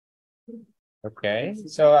Okay,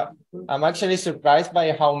 so I'm actually surprised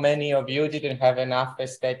by how many of you didn't have enough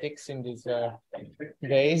aesthetics in these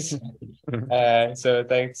days. So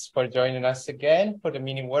thanks for joining us again for the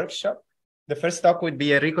mini workshop. The first talk would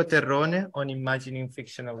be Enrico Terrone on imagining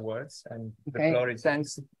fictional worlds. And the floor is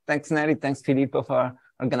thanks, Neri. Thanks, Filippo, for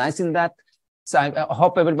organizing that. So I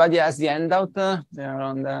hope everybody has the handout there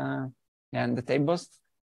on the tables.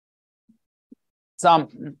 So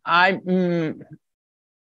I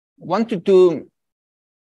wanted to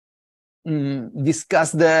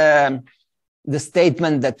discuss the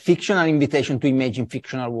statement that fiction are invitation to imagine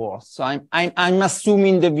fictional worlds. So I'm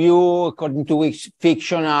assuming the view according to which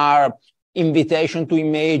fiction are invitation to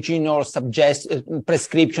imagine or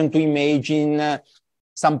prescription to imagine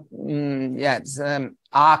some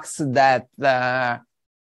acts that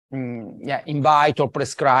invite or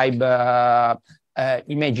prescribe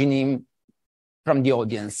imagining from the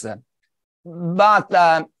audience.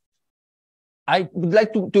 But I would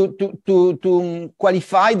like to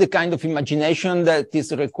qualify the kind of imagination that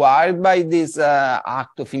is required by this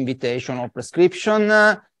act of invitation or prescription,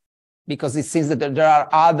 because it seems that there are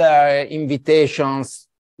other invitations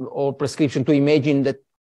or prescription to imagine that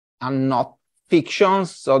are not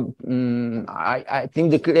fictions. So I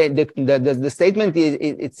think the statement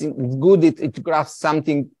it's good. It grasps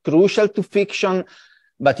something crucial to fiction,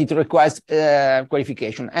 but it requires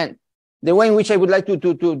qualification. And the way in which I would like to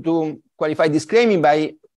qualify this claim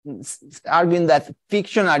by arguing that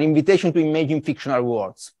fiction are invitation to imagine fictional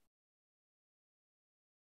worlds.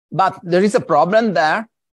 But there is a problem there,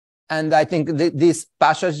 and I think this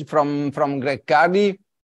passage from Greg Cardy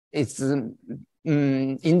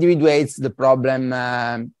individuates the problem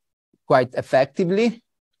quite effectively.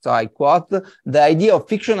 So I quote, "The idea of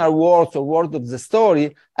fictional worlds or world of the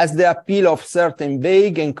story has the appeal of certain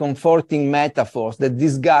vague and comforting metaphors that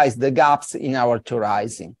disguise the gaps in our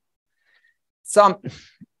theorizing." So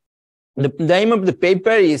the aim of the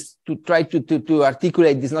paper is to try to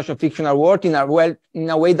articulate this notion of fictional world in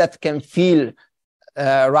a way that can fill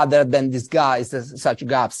rather than disguise such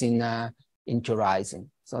gaps in theorizing.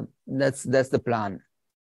 So that's the plan.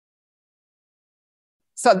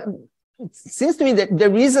 So it seems to me that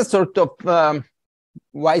there is a sort of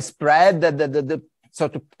widespread, the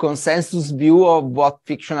sort of consensus view of what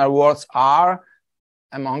fictional worlds are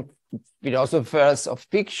among philosophers of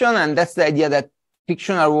fiction, and that's the idea that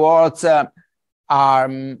fictional worlds are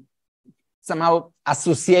somehow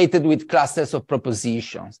associated with clusters of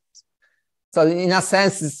propositions. So in a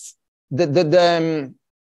sense, the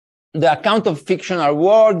account of fictional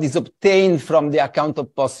world is obtained from the account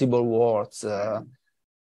of possible worlds.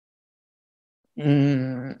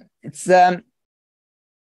 It's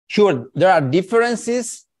sure there are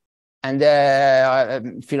differences, and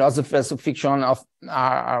philosophers of fiction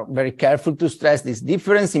are very careful to stress this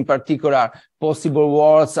difference. In particular, possible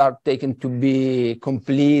worlds are taken to be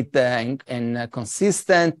complete and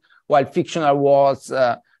consistent, while fictional worlds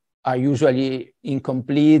are usually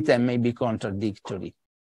incomplete and maybe contradictory.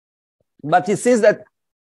 But it says that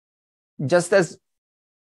just as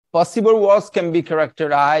possible worlds can be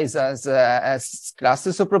characterized as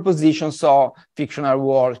classes of propositions, so fictional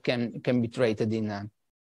worlds can be treated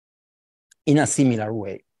in a similar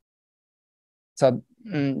way. So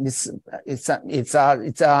it's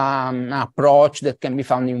an approach that can be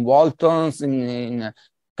found in Walton's, in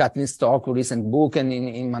Kathleen Stokke recent book, and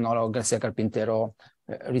in Manolo Garcia Carpintero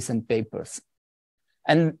recent papers.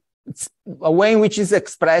 And it's a way in which is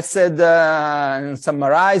expressed and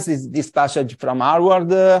summarized is this passage from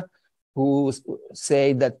Harvard, who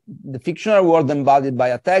say that the fictional world embodied by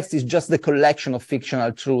a text is just the collection of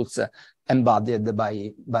fictional truths embodied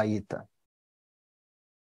by it.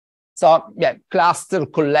 So yeah, cluster,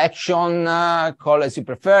 collection, call as you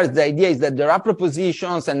prefer. The idea is that there are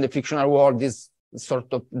propositions, and the fictional world is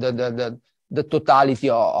sort of the totality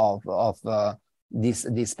of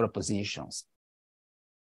these propositions.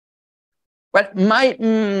 Well, my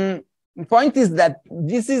point is that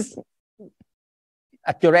this is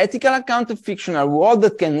a theoretical account of fictional world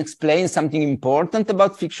that can explain something important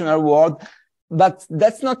about fictional world, but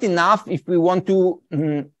that's not enough if we want to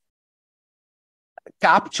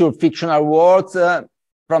capture fictional worlds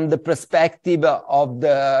from the perspective of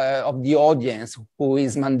the audience who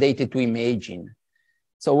is mandated to imagine.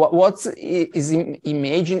 So what is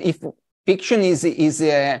imagine? If fiction is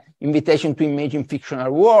an invitation to imagine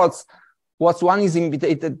fictional worlds, what one is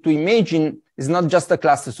invited to imagine is not just a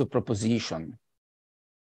cluster of proposition.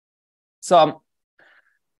 So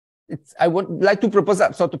I would like to propose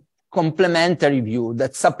a sort of complementary view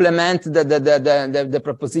that supplement the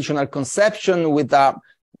propositional conception with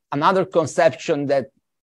another conception that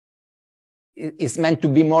is meant to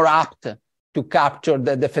be more apt to capture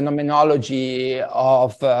the phenomenology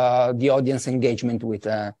of the audience engagement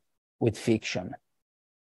with fiction.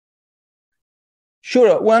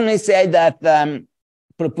 Sure, one may say that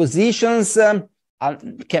propositions, there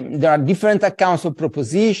are different accounts of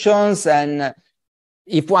propositions, and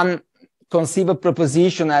if one conceives a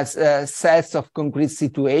proposition as sets of concrete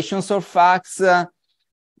situations or facts,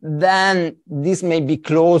 then this may be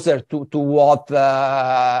closer to what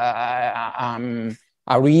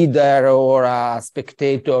a reader or a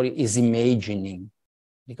spectator is imagining.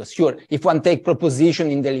 Because sure, if one takes proposition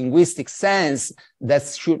in the linguistic sense,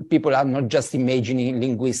 that's sure people are not just imagining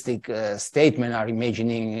linguistic statement, are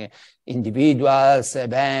imagining individuals,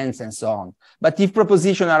 events, and so on. But if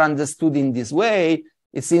propositions are understood in this way,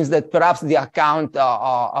 it seems that perhaps the account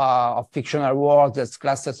of fictional words as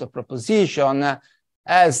clusters of proposition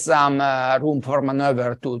has some room for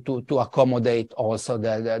maneuver to accommodate also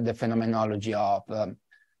the phenomenology of the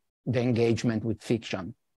engagement with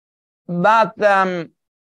fiction. But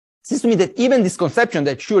it seems to me that even this conception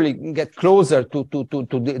that surely get closer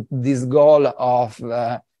to this goal of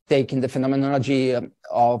taking the phenomenology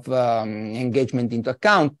of engagement into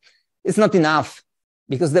account is not enough,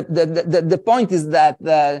 because the point is that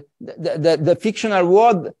the fictional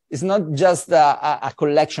world is not just a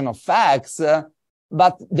collection of facts,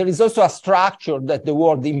 but there is also a structure that the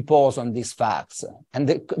world imposes on these facts. And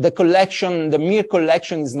the collection, the mere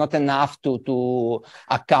collection is not enough to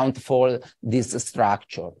account for this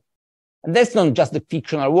structure. And that's not just the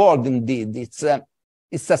fictional world, indeed. It's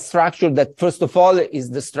a structure that, first of all, is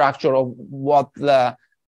the structure of what the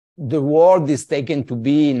world is taken to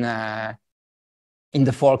be in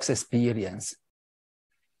the folk's experience.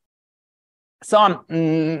 So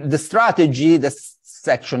the strategy, the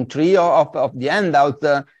section 3 of the handout,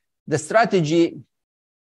 the strategy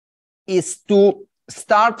is to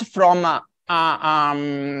start from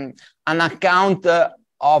an account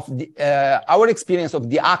of our experience of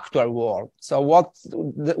the actual world. So what's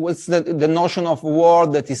the notion of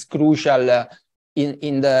world that is crucial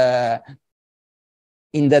in the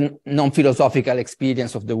non-philosophical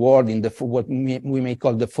experience of the world, in what we may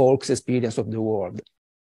call the folk's experience of the world.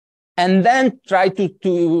 And then try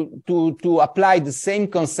to apply the same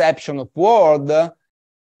conception of world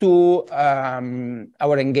to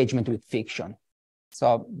our engagement with fiction.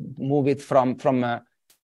 So move it from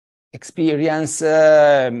experience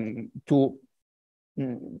to,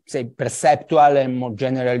 say, perceptual and more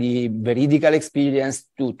generally veridical experience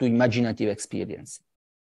to imaginative experience.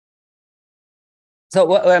 So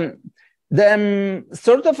the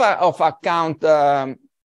sort of account,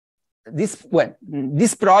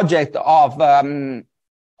 this project of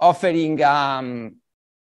offering an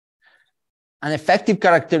effective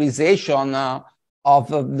characterization of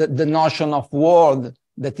the notion of world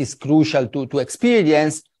that is crucial to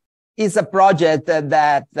experience is a project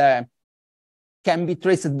that can be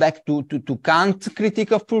traced back to Kant's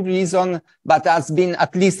critique of pure reason, but has been,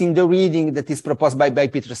 at least in the reading that is proposed by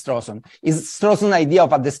Peter Strawson, is Strawson's idea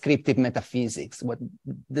of a descriptive metaphysics. What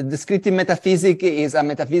the descriptive metaphysics is a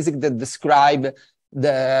metaphysics that describes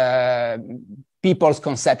the people's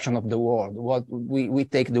conception of the world, what we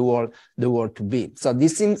take the world to be. So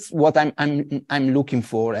this is what I'm looking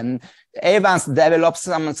for, and Evans develops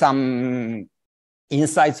some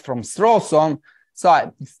insights from Strawson. So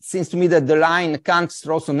it seems to me that the line Kant,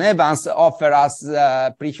 Strawson, Evans offer us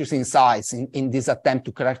precious insights in this attempt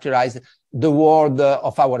to characterize the world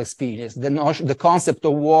of our experience, the concept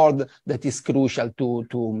of world that is crucial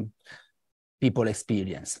to people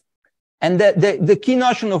experience. And the key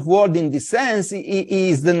notion of world in this sense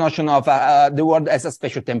is the notion of the world as a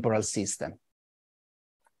spatio-temporal system.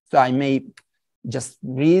 So I may just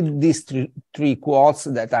read these three quotes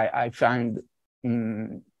that I find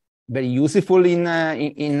very useful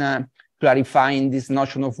in clarifying this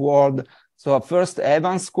notion of world. So first,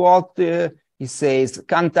 Evans' quote, he says,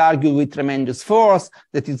 Kant argued with tremendous force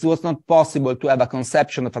that it was not possible to have a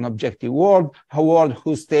conception of an objective world, a world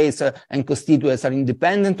whose states and constituents are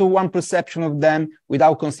independent of one perception of them,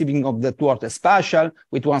 without conceiving of the world as spatial,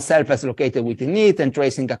 with oneself as located within it and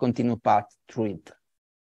tracing a continuous path through it.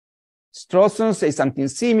 Strawson says something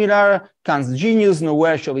similar. Kant's genius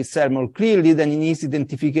nowhere shows itself more clearly than in his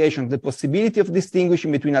identification of the possibility of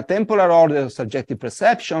distinguishing between a temporal order of subjective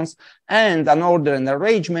perceptions and an order and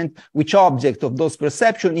arrangement which objects of those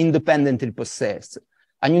perceptions independently possess,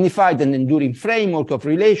 a unified and enduring framework of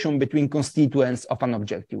relation between constituents of an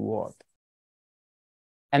objective world.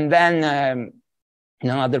 And then in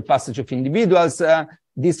another passage of Individuals,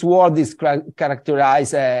 this world is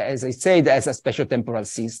characterized, as I said, as a spatio-temporal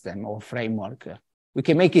system or framework. We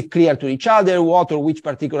can make it clear to each other what or which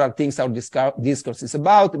particular things our discourse is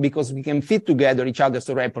about, because we can fit together each other's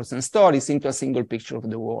reports and stories into a single picture of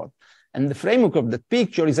the world. And the framework of that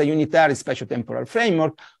picture is a unitary spatio-temporal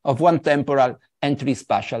framework of one temporal and three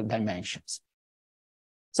spatial dimensions.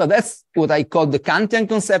 So that's what I call the Kantian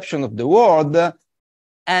conception of the world.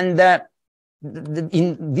 And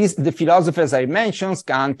in this, the philosophers I mentioned,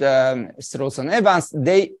 Kant, Strauss, and Evans,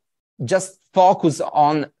 they just focus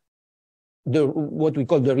on what we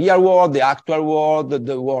call the real world, the actual world,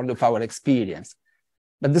 the world of our experience.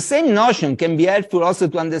 But the same notion can be helpful also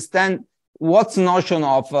to understand what notion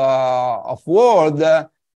of world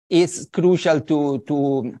is crucial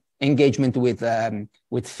to engagement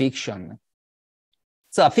with fiction.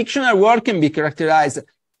 So a fictional world can be characterized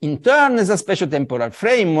in turn as a spatio-temporal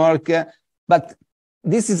framework, but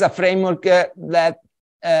this is a framework that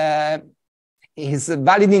is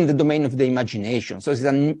valid in the domain of the imagination. So it's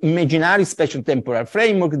an imaginary spatio-temporal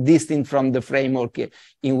framework distinct from the framework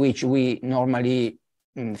in which we normally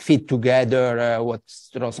fit together what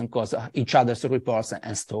Strawson calls each other's reports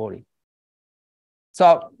and story.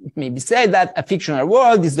 So it may be said that a fictional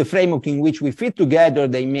world is the framework in which we fit together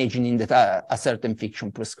the imagining that a certain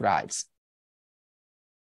fiction prescribes.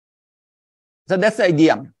 So that's the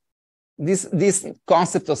idea. This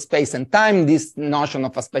concept of space and time, this notion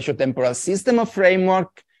of a spatio-temporal system of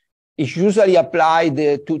framework, is usually applied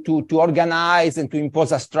to organize and to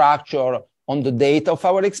impose a structure on the data of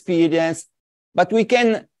our experience. But we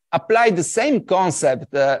can apply the same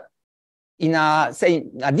concept in a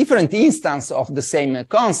different instance of the same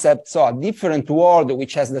concept, so a different world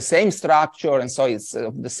which has the same structure and so it's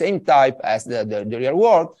of the same type as the real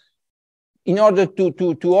world, in order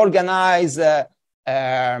to organize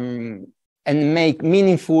and make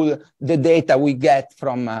meaningful the data we get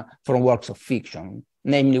from works of fiction,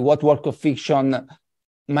 namely what work of fiction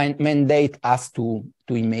mandate us to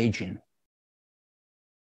imagine.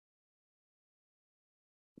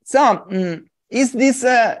 So is this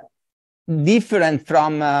different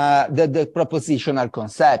from the propositional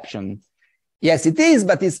conception? Yes, it is,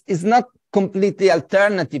 but it's not completely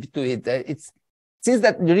alternative to it. It seems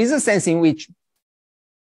that there is a sense in which,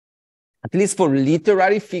 at least for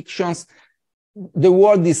literary fictions, the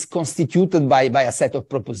world is constituted by a set of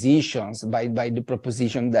propositions, by the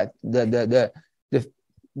proposition that the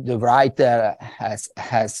writer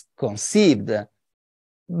has conceived.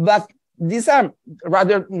 But these are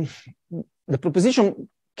rather, the proposition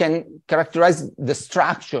can characterize the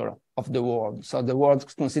structure of the world. So the world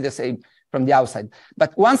is considered, say, from the outside.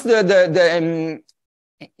 But once the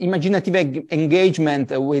imaginative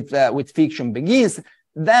engagement with fiction begins,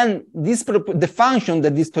 then the function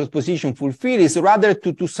that this proposition fulfills is rather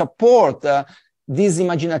to support this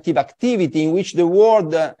imaginative activity in which the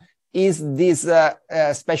world is this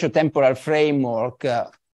spatio-temporal framework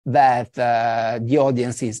that the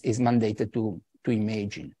audience is mandated to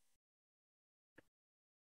imagine.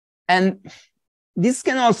 And this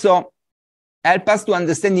can also help us to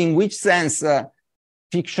understand in which sense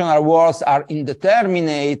fictional worlds are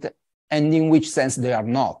indeterminate and in which sense they are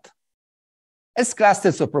not. As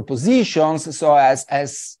clusters of propositions, so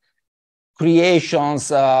as creations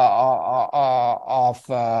of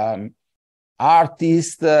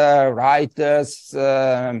artists, writers,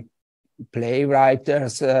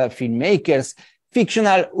 playwrights, filmmakers,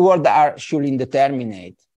 fictional worlds are surely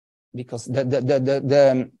indeterminate, because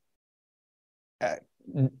the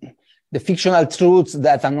fictional truths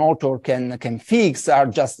that an author can fix are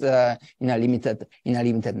just in a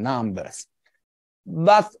limited numbers.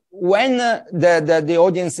 But when the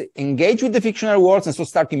audience engage with the fictional worlds and so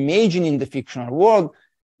start imagining the fictional world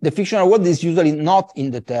is usually not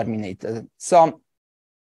indeterminate. So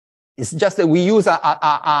it's just that we use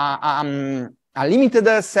a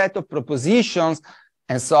limited set of propositions,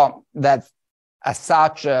 and so that as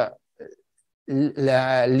such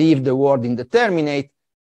leave the world indeterminate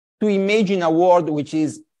to imagine a world which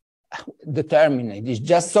is determinate. It's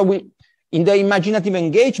just so in the imaginative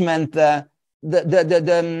engagement,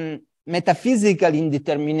 the metaphysical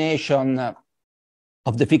indetermination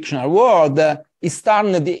of the fictional world is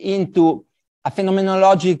turned into a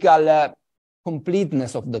phenomenological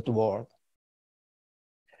completeness of that world.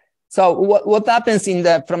 So what happens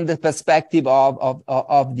from the perspective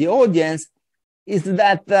of the audience is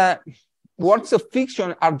that works of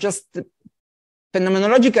fiction are just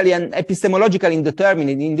phenomenologically and epistemologically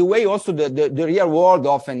indeterminate in the way also the real world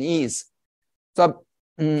often is. So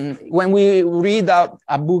when we read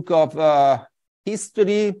a book of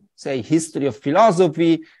history, say history of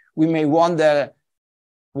philosophy, we may wonder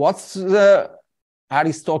what's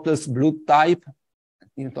Aristotle's blood type.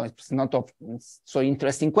 it's not a so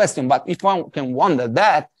interesting question, but if one can wonder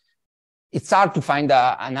that, it's hard to find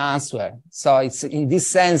an answer. So it's in this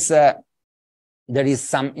sense, there is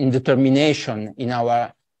some indetermination in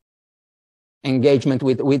our engagement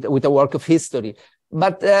with the work of history.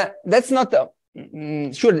 But that's not,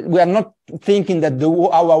 sure, we are not thinking that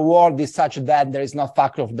our world is such that there is no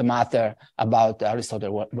fact of the matter about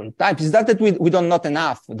Aristotle's world type. It's that we don't know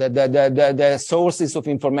enough. The sources of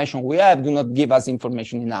information we have do not give us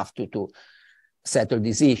information enough to settle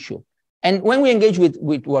this issue. And when we engage with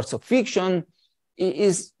works of fiction, it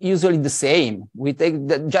is usually the same. We take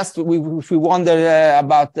if we wonder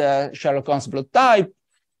about Sherlock Holmes plot type,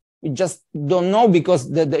 we just don't know because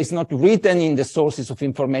it's not written in the sources of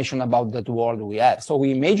information about that world we have. So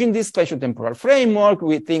we imagine this spatial-temporal framework.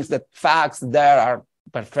 We think that facts there are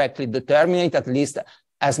perfectly determinate, at least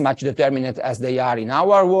as much determinate as they are in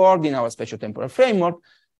our world, in our spatial-temporal framework.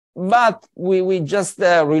 But we just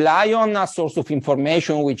rely on a source of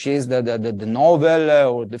information, which is the novel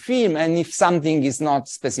or the film. And if something is not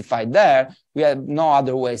specified there, we have no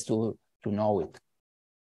other ways to know it.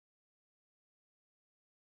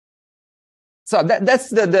 So that's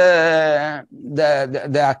the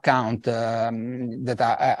account that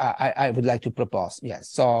I would like to propose. Yes.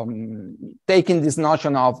 So taking this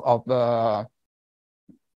notion of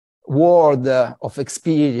world of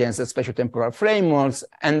experience, spatial temporal frameworks,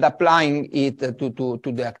 and applying it to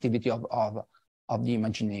the activity of the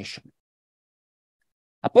imagination.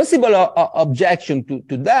 A possible objection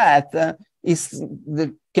to that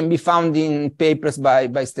can be found in papers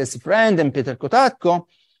by Stacy Friend and Peter Kotatko,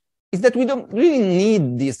 is that we don't really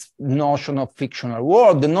need this notion of fictional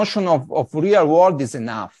world. The notion of real world is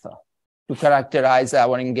enough to characterize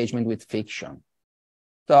our engagement with fiction.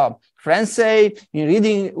 So friends say, in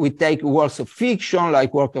reading, we take works of fiction,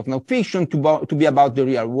 like work of non-fiction, to be about the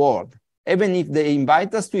real world, even if they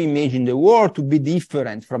invite us to imagine the world to be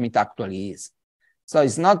different from it actually is. So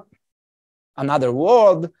it's not another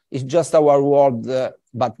world, it's just our world,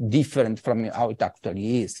 but different from how it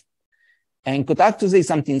actually is. And Kotatsu says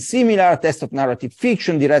something similar: a test of narrative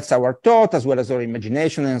fiction directs our thought as well as our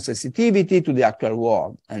imagination and sensitivity to the actual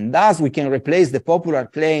world. And thus we can replace the popular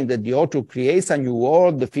claim that the author creates a new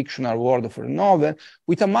world, the fictional world of a novel,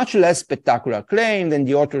 with a much less spectacular claim than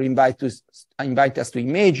the author invite us to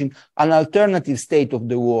imagine an alternative state of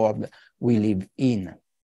the world we live in.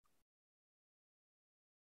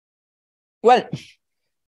 Well,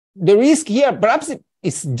 the risk here perhaps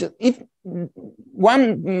is just, if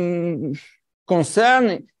one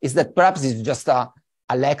concern is that perhaps it's just a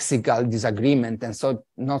lexical disagreement, and so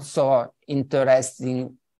not so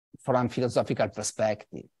interesting from a philosophical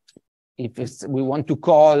perspective. If we want to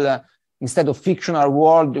call, instead of fictional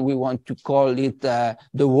world, we want to call it the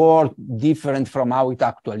world different from how it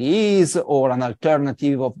actually is, or an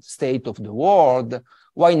alternative of state of the world,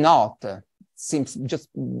 why not? Seems just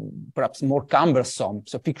perhaps more cumbersome.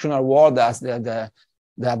 So fictional world has the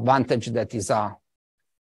advantage that is a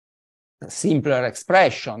simpler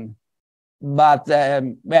expression. But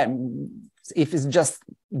well, if it's just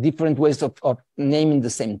different ways of naming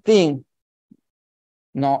the same thing,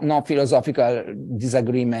 no philosophical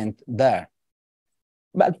disagreement there.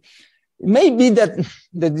 But maybe that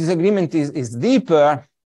the disagreement is deeper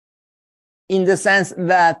in the sense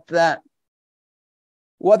that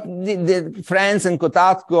what the friends and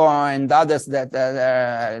Kotatko and others that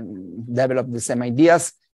develop the same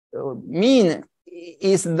ideas mean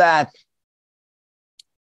is that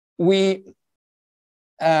to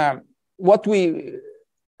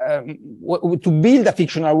build a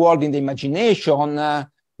fictional world in the imagination,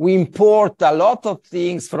 we import a lot of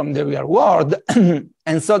things from the real world.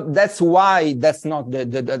 And so that's why that's not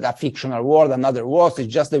the fictional world, another world,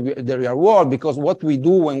 it's just the real world, because what we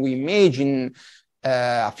do when we imagine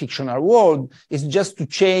a fictional world is just to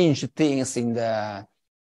change things in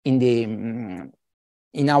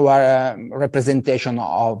our representation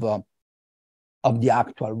of the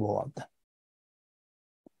actual world.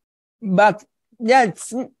 But yeah, it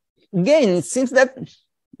seems that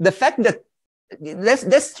the fact that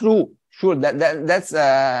that's true, sure, that's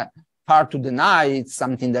hard to deny. It's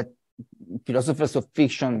something that philosophers of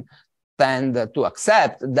fiction tend to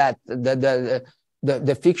accept, that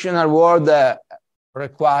the fictional world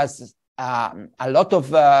requires a lot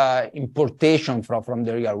of importation from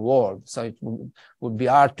the real world. So it would be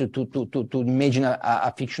hard to imagine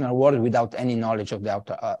a fictional world without any knowledge of the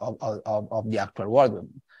actual world.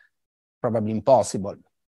 Probably impossible.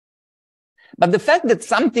 But the fact that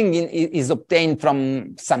something is obtained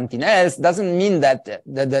from something else doesn't mean that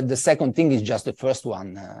the second thing is just the first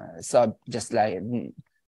one. So just like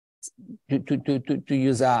to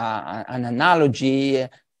use an analogy,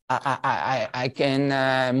 I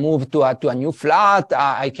can move to a new flat.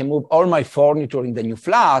 I can move all my furniture in the new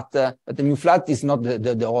flat, but the new flat is not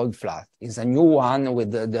the old flat. It's a new one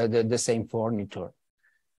with the same furniture.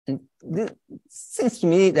 And it seems to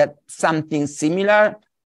me that something similar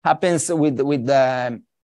happens with the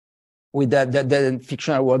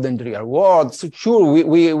fictional world and the real world. So sure,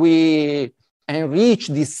 we enrich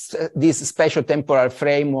this spatial temporal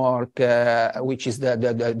framework, which is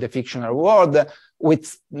the fictional world,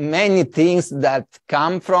 with many things that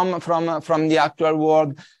come from the actual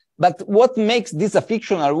world. But what makes this a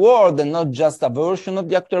fictional world and not just a version of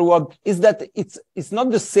the actual world is that it's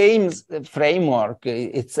not the same framework.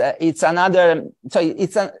 It's another. So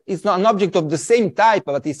it's not an object of the same type,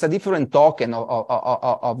 but it's a different token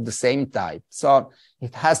of the same type. So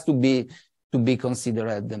it has to be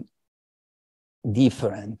considered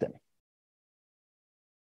different.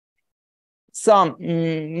 So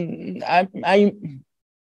I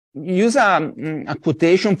use a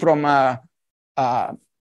quotation from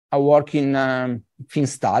a work in film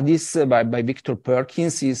studies by Victor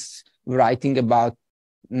Perkins. He's writing about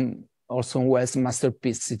Orson Welles'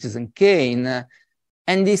 masterpiece Citizen Kane,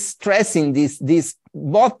 and he's stressing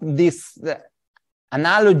both these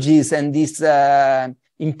analogies and this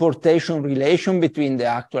importation relation between the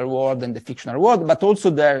actual world and the fictional world, but also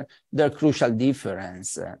their crucial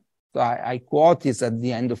difference. So I quote this at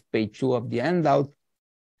the end of page 2 of the handout.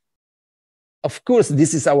 Of course,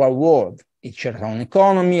 this is our world. It shares our own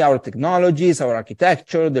economy, our technologies, our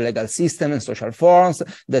architecture, the legal system and social forms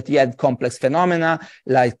that yet complex phenomena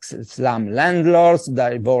like slum landlords,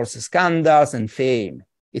 divorce scandals, and fame.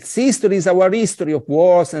 Its history is our history of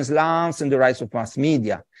wars and slums and the rise of mass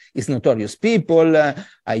media. Its notorious people,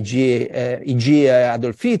 e.g.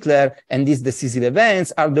 Adolf Hitler, and these decisive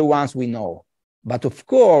events are the ones we know. But of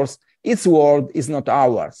course, its world is not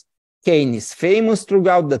ours. Kane is famous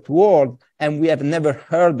throughout that world, and we have never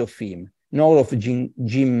heard of him, nor of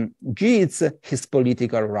Jim Geets, his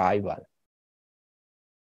political rival.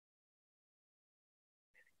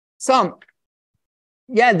 So,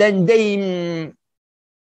 yeah, then the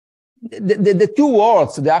two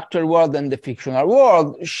worlds, the actual world and the fictional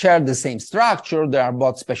world, share the same structure. They are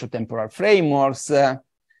both spatial-temporal frameworks,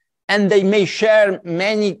 and they may share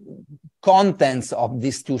many contents of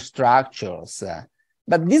these two structures.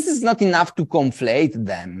 But this is not enough to conflate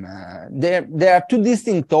them. There are two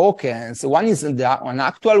distinct tokens. One is an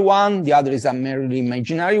actual one, the other is a merely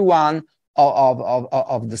imaginary one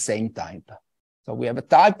of the same type. So we have a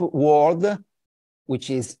type world, which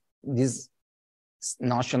is this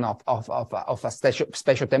notion of a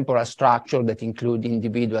spatial temporal structure that includes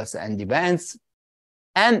individuals and events.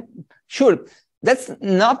 And sure, that's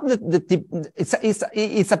not the tip.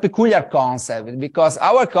 It's a peculiar concept, because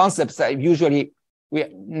our concepts are usually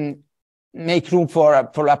we make room for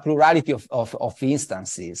a plurality of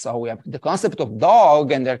instances. So we have the concept of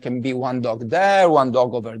dog, and there can be one dog there, one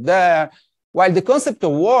dog over there, while the concept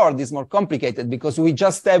of world is more complicated because we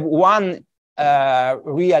just have one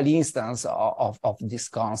real instance of this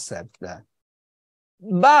concept.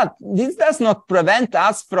 But this does not prevent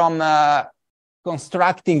us from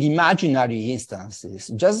constructing imaginary instances.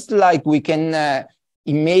 Just like we can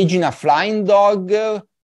imagine a flying dog,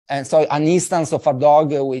 and so an instance of a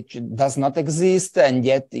dog which does not exist, and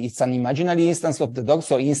yet it's an imaginary instance of the dog,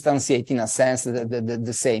 so instantiate in a sense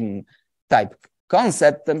the same type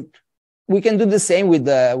concept. We can do the same with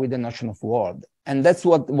the notion of world, and that's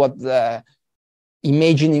what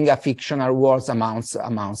imagining a fictional world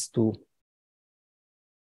amounts to.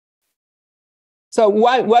 So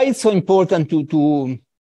why it's so important to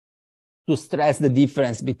stress the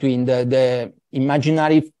difference between the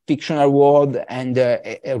imaginary fictional world and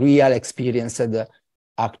a real experienced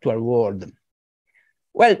actual world?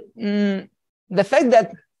 Well, the fact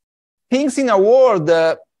that things in a world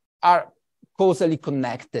are causally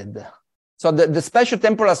connected. So the spatial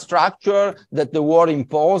temporal structure that the world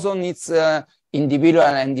imposes on its individual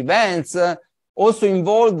and events also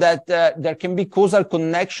involve that there can be causal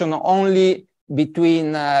connection only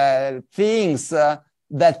between things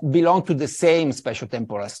that belong to the same spatial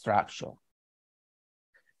temporal structure.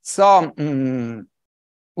 So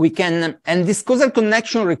we can, and this causal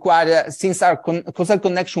connection requires, since our causal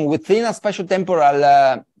connection within a spatial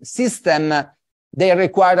temporal system, they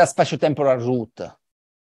require a spatial temporal root.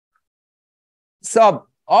 So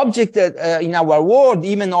objects in our world,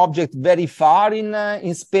 even objects very far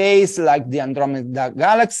in space, like the Andromeda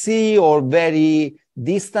Galaxy, or very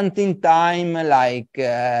distant in time, like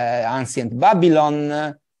ancient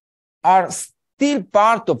Babylon, are still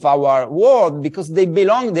part of our world because they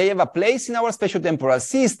have a place in our spatial-temporal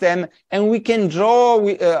system, and we can draw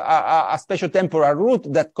a spatial-temporal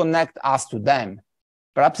route that connects us to them.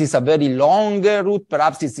 Perhaps it's a very long route,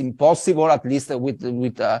 perhaps it's impossible, at least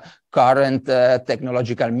with current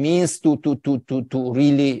technological means to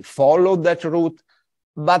really follow that route.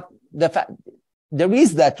 But the fact there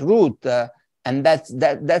is that route, and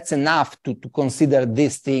that's enough to consider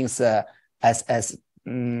these things as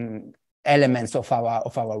elements of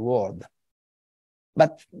our world.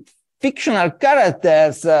 But fictional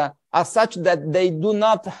characters are such that they do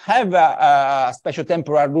not have a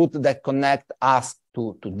spatial-temporal route that connects us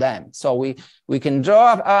to them. So we can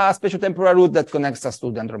draw a spatial-temporal route that connects us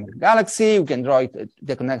to the Andromeda Galaxy. We can draw it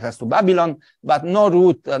that connects us to Babylon, but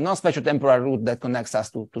no spatial-temporal route that connects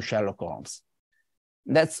us to Sherlock Holmes.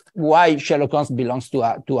 That's why Sherlock Holmes belongs to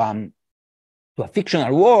a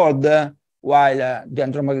fictional world, while the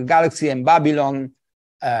Andromeda Galaxy and Babylon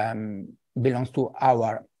belongs to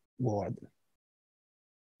our world.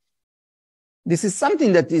 This is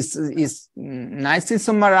something that is nicely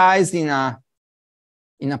summarized in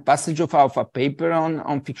a passage of a paper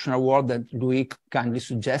on fictional world that Louis kindly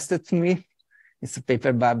suggested to me. It's a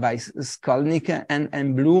paper by Skolnick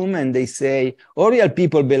and Bloom, and they say, all real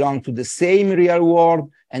people belong to the same real world,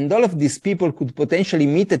 and all of these people could potentially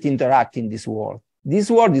meet and interact in this world.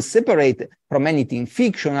 This world is separate from anything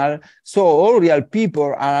fictional, so all real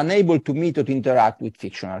people are unable to meet or interact with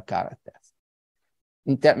fictional characters.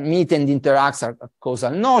 Meet and interact are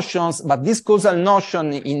causal notions, but these causal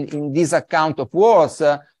notions in this account of worlds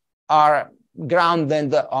are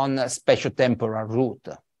grounded on a spatial-temporal route.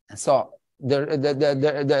 And so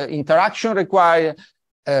the interaction requires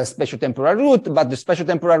a spatial-temporal route, but the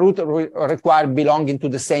spatial-temporal route requires belonging to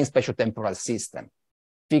the same spatial-temporal system.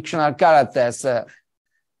 Fictional characters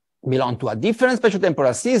belong to a different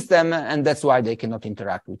spatial-temporal system, and that's why they cannot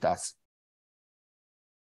interact with us.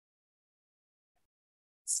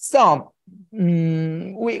 So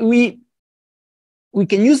we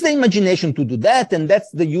can use the imagination to do that, and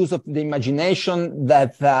that's the use of the imagination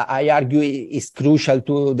that I argue is crucial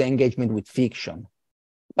to the engagement with fiction.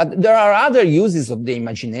 But there are other uses of the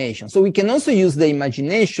imagination. So we can also use the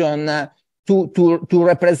imagination to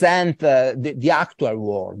represent the actual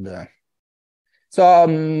world. So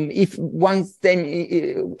if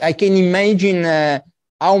I can imagine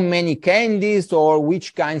how many candies or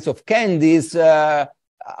which kinds of candies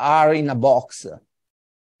are in a box.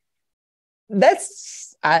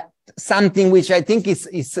 That's something which I think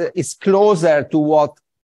is closer to what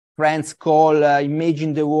friends call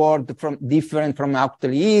imagine the world different from how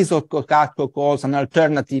it is, or Kafka calls an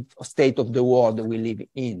alternative state of the world we live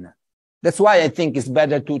in. That's why I think it's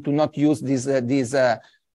better to not use these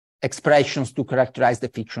expressions to characterize the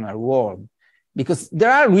fictional world, because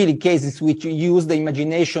there are really cases which use the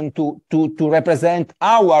imagination to represent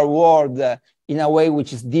our world in a way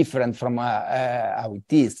which is different from how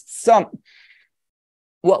it is. So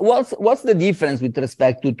what's the difference with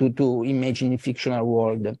respect to imagining fictional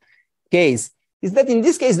world case? Is that in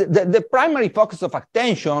this case, the primary focus of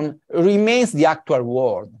attention remains the actual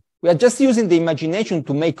world. We are just using the imagination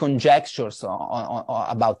to make conjectures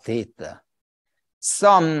about it.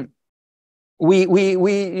 So we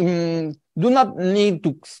do not need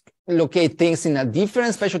to locate things in a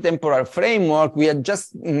different spatial-temporal framework. We are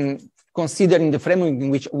just considering the framework in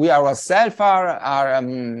which we ourselves are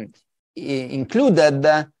included,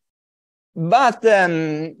 but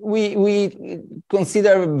we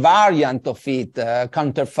consider variant of it,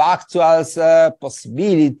 counterfactuals,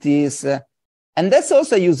 possibilities, and that's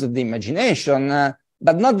also use of the imagination,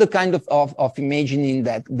 but not the kind of imagining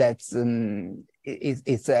that's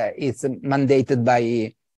it's mandated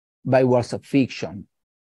by works of fiction.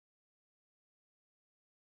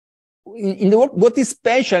 In the work, what is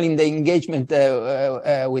special in the engagement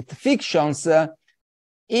with fictions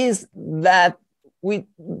is that we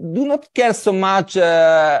do not care so much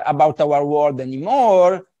about our world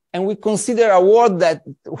anymore, and we consider a world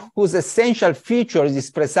whose essential feature is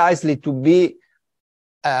precisely to be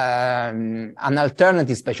an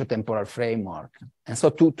alternative spatial-temporal framework, and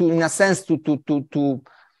so in a sense to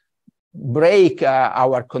break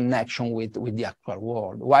our connection with the actual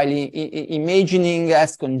world, while imagining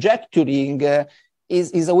as conjecturing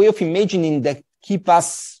is a way of imagining that keep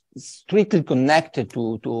us strictly connected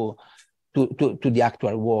to the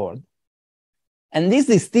actual world. And this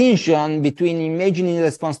distinction between imagining in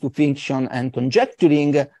response to fiction and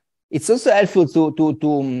conjecturing, it's also helpful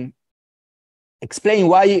to explain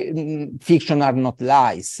why fiction are not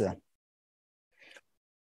lies,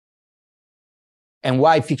 and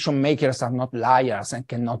why fiction makers are not liars and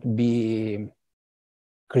cannot be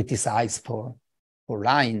criticized for or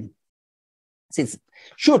line. Since,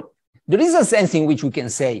 sure, there is a sense in which we can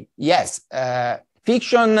say, yes,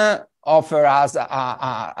 fiction offers us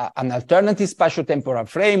an alternative spatio-temporal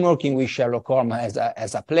framework in which Sherlock Holmes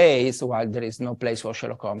has a place, while there is no place for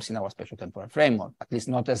Sherlock Holmes in our spatio-temporal framework, at least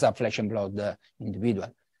not as a flesh and blood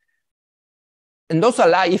individual. And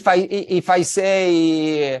also, if I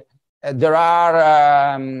say there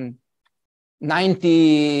are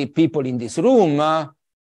 90 people in this room,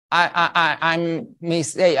 I may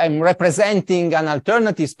say I'm representing an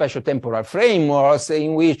alternative spatio-temporal framework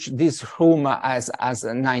in which this room has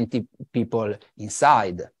 90 people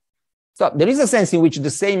inside. So there is a sense in which the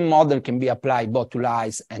same model can be applied both to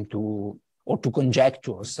lies and to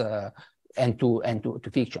conjectures and to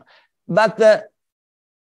fiction. But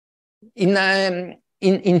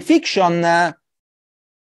in fiction,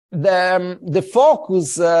 the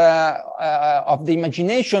focus of the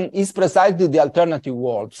imagination is precisely the alternative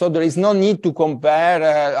world. So there is no need to compare,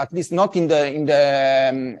 at least not in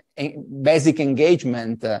the basic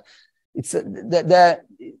engagement. It's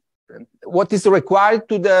what is required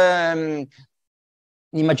to the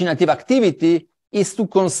imaginative activity is to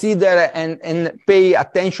consider and pay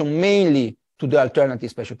attention mainly to the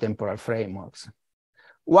alternative spatio-temporal frameworks.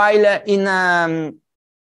 While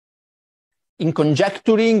in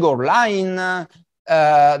conjecturing or lying,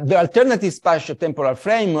 the alternative spatio-temporal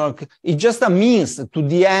framework is just a means to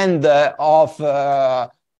the end of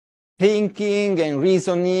thinking and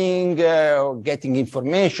reasoning or getting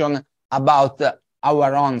information about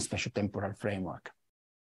our own spatio-temporal framework.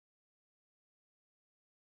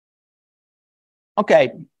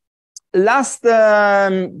 Okay, last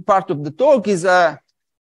part of the talk is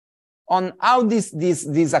on how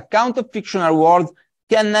this account of fictional world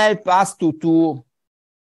can help us to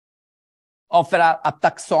offer a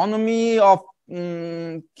taxonomy of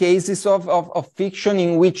cases of fiction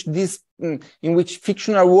in which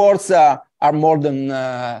fictional worlds are more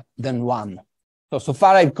than one. So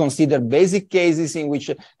far I've considered basic cases in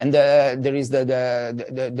which, and there is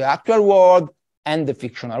the actual world and the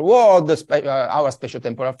fictional world, our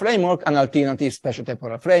spatio-temporal framework, and alternative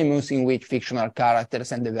spatio-temporal frameworks in which fictional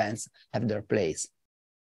characters and events have their place.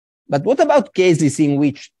 But what about cases in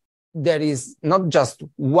which there is not just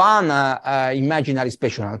one imaginary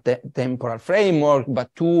spatio-temporal framework, but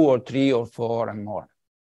 2 or 3 or 4 and more?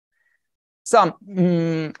 So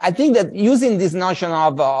I think that using this notion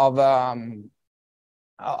of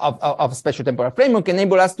spatio-temporal framework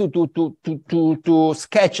enable us to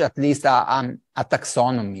sketch at least a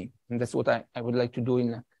taxonomy, and that's what I would like to do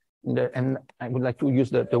and I would like to use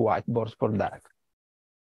the whiteboard for that.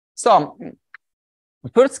 So the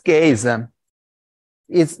first case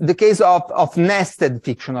is the case of nested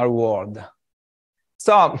fictional world.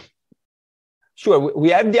 So sure, we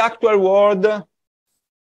have the actual world,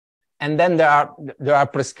 and then there are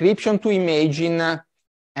prescriptions to imagine.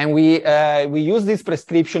 And we use this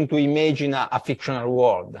prescription to imagine a fictional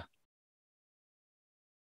world.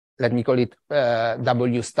 Let me call it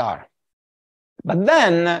W star. But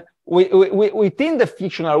then within the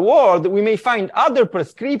fictional world, we may find other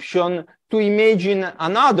prescription to imagine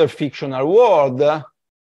another fictional world,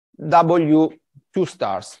 W 2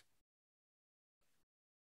 stars.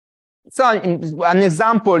 So an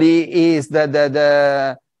example is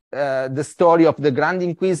the story of the Grand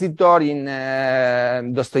Inquisitor in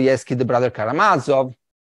Dostoevsky, The Brother Karamazov.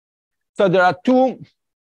 So there are 2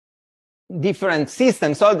 different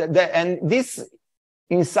systems. So and this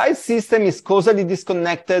inside system is causally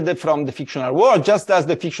disconnected from the fictional world, just as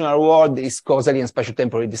the fictional world is causally and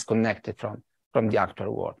spatio-temporally disconnected from the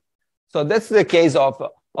actual world. So that's the case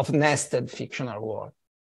of nested fictional world.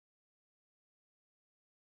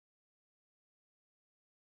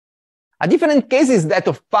 A different case is that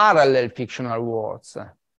of parallel fictional worlds.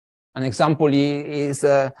 An example is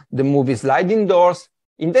the movie Sliding Doors.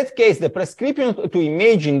 In that case, the prescription to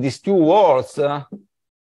imagine these 2 worlds,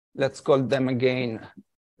 let's call them again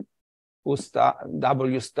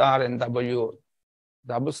W star and W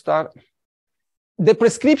double star. The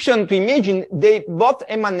prescription to imagine, they both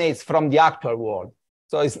emanates from the actual world.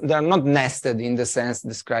 So they're not nested in the sense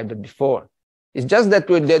described before. It's just that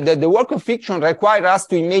the work of fiction requires us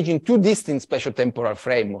to imagine 2 distinct spatio-temporal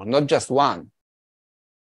frameworks, not just one.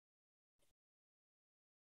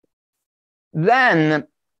 Then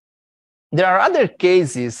there are other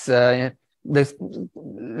cases that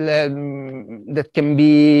can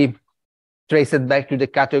be traced back to the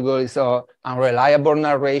categories of unreliable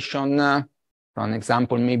narration. For an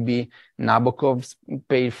example, maybe Nabokov's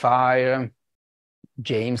Pale Fire,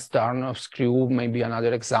 James Turner's Crew, maybe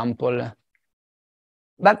another example.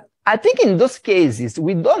 But I think in those cases,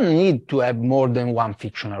 we don't need to have more than one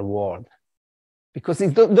fictional world. Because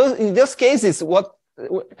in those cases, what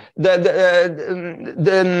the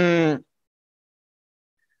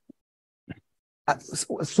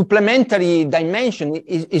supplementary dimension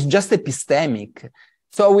is just epistemic.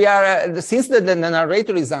 So we are, since the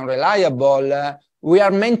narrator is unreliable, we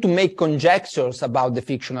are meant to make conjectures about the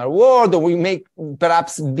fictional world, or we may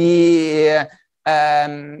perhaps be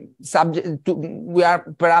subject to, we are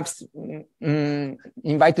perhaps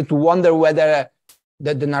invited to wonder whether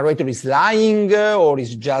the narrator is lying or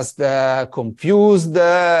is just confused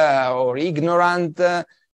or ignorant.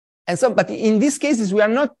 And so, but in these cases, we are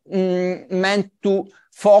not meant to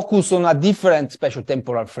focus on a different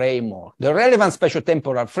spatiotemporal framework. The relevant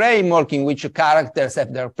spatiotemporal framework in which characters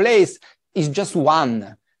have their place is just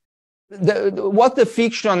one. What the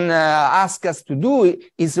fiction asks us to do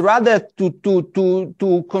is rather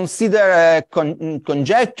to consider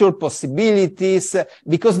conjecture, possibilities,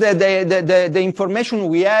 because the information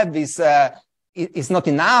we have is not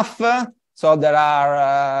enough. So there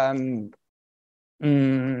are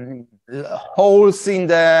holes in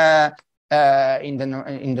the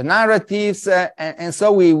narratives, and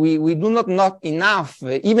so we do not know enough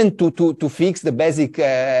even to fix the basic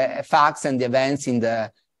facts and the events in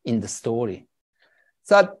the story.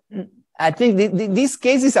 So I think these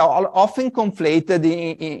cases are often conflated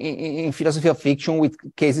in philosophy of fiction with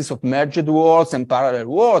cases of merged worlds and parallel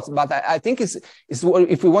worlds. But I think it's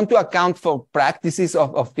if we want to account for practices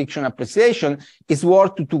of fiction appreciation, it's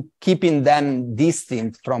worth to keeping them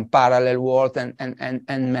distinct from parallel world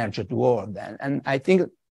and merged world. And I think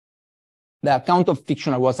the account of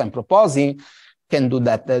fictional worlds I'm proposing can do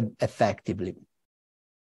that effectively.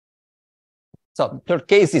 So third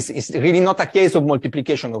case is really not a case of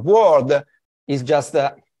multiplication of words. It's just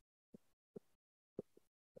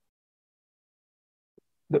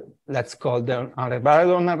let's call the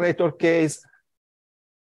unreliable narrator case.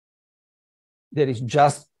 There is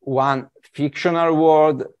just one fictional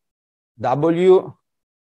world, W,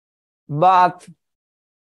 but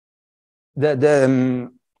the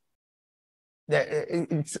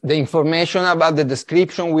information about the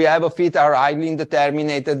description we have of it are highly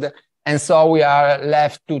indeterminate. And so we are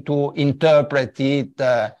left to interpret it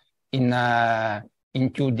in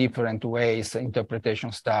two different ways: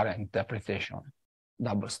 interpretation star and interpretation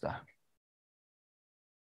double star.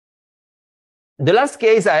 The last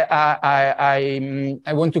case I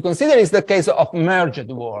want to consider is the case of merged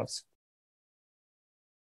worlds.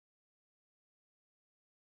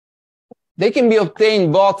 They can be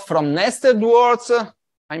obtained both from nested worlds.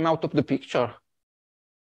 I'm out of the picture.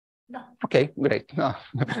 No. Okay, great. No.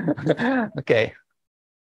 Okay.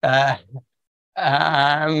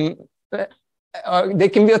 They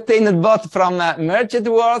can be obtained both from merged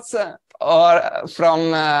worlds or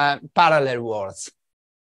from parallel worlds.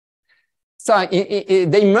 So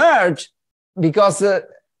they merge because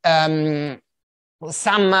some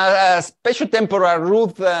spatiotemporal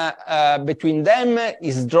route between them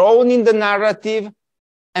is drawn in the narrative,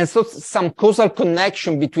 and so some causal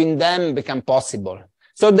connection between them become possible.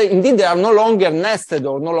 So indeed, they are no longer nested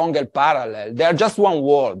or no longer parallel. They are just one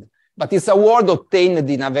world, but it's a world obtained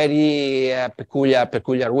in a very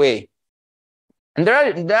peculiar way. And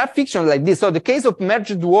there are fictions like this. So the case of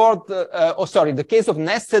merged worlds, the case of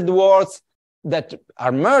nested worlds that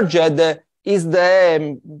are merged is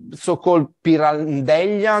the so-called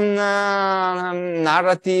Pirandellian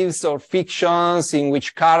narratives or fictions in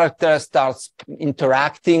which characters start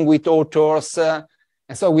interacting with authors.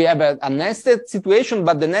 And so we have a nested situation,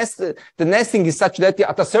 but the nesting is such that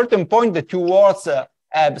at a certain point, the two worlds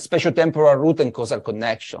have spatiotemporal root and causal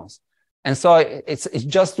connections. And so it's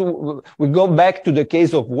just, we go back to the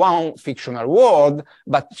case of one fictional world,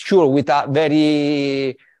 but sure, with a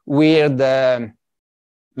very weird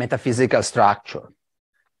metaphysical structure.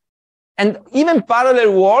 And even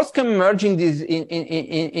parallel worlds can merge in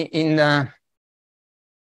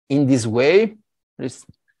this way. There's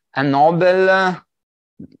a novel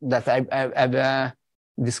that I've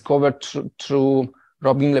discovered through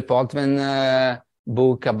Robin Lepotman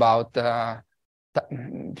book about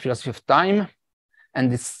philosophy of time,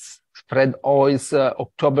 and it's Fred Hoyle's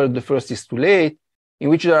October the 1st is Too Late, in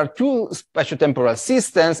which there are two spatiotemporal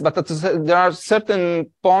systems, but there are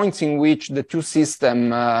certain points in which the two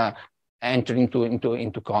systems enter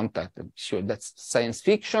into contact. Sure, that's science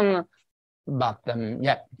fiction, but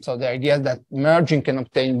yeah. So the idea is that merging can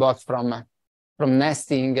obtain both from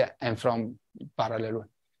nesting and from parallel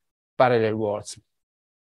worlds.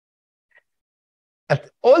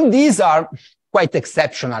 All these are quite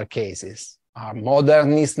exceptional cases.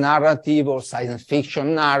 modernist narrative or science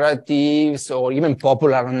fiction narratives or even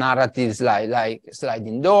popular narratives like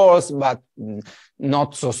sliding doors, but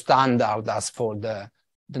not so standard as for the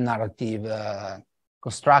narrative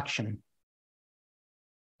construction.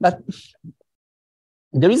 But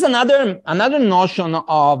there is another notion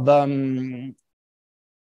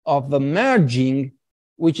of merging,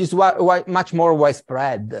 which is much more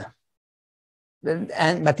widespread.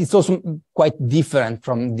 But it's also quite different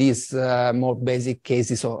from these more basic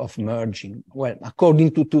cases of merging. Well,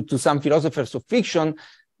 according to some philosophers of fiction,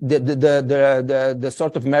 the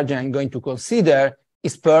sort of merging I'm going to consider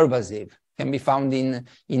is pervasive, can be found in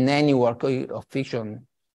any work of fiction.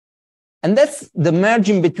 And that's the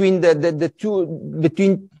merging between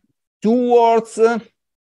between two worlds,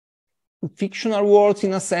 fictional worlds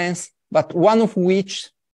in a sense, but one of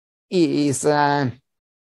which is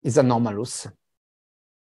anomalous.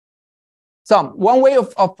 So one way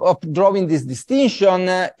of drawing this distinction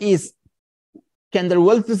is Kendall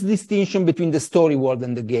Walton's distinction between the story world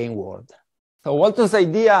and the game world. So Walton's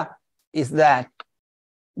idea is that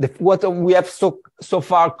what we have so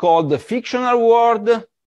far called the fictional world,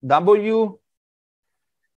 W,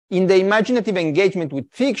 in the imaginative engagement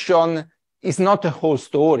with fiction, is not a whole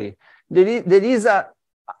story. There is a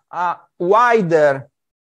wider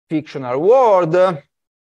fictional world,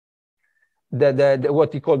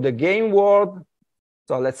 what we call the game world.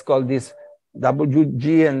 So let's call this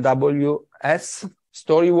WG and WS,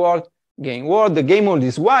 story world, game world. The game world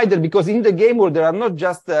is wider because in the game world, there are not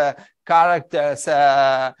just characters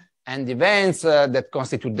and events that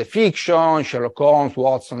constitute the fiction, Sherlock Holmes,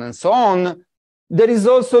 Watson, and so on. There is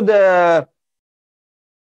also the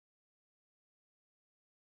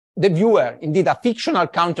viewer, indeed a fictional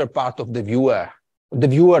counterpart of the viewer,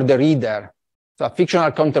 the reader. So a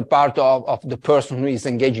fictional counterpart of the person who is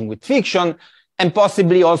engaging with fiction, and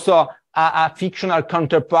possibly also a fictional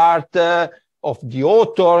counterpart of the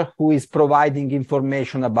author who is providing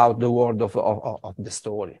information about the world of the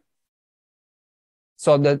story.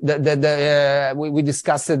 So we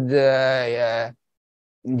discussed the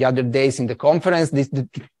other days in the conference, the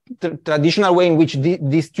traditional way in which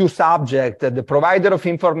these two subjects, the provider of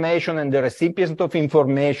information and the recipient of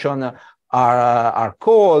information are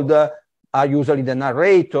called, are usually the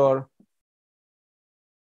narrator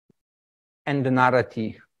and the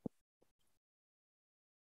narrative.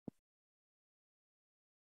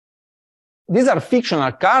 These are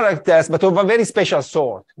fictional characters, but of a very special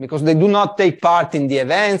sort, because they do not take part in the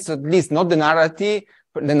events, at least not the narrative,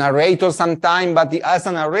 the narrator sometimes, but as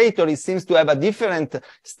a narrator, it seems to have a different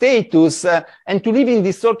status and to live in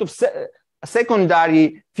this sort of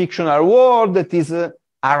secondary fictional world that is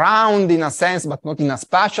around in a sense, but not in a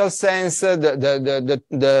spatial sense,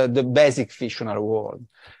 the basic fictional world.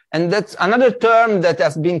 And that's another term that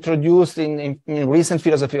has been introduced in recent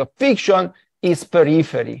philosophy of fiction is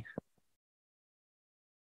periphery.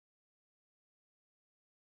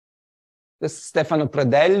 The Stefano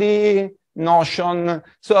Predelli notion.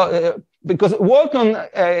 So, because Walton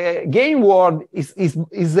game world is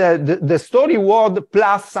the story world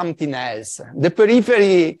plus something else. The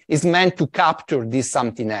periphery is meant to capture this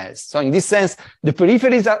something else. So in this sense, the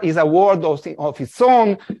periphery is a world of its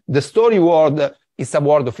own. The story world is a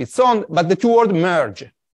world of its own, but the two worlds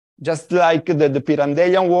merge, just like the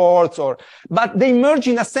Pirandellian worlds, but they merge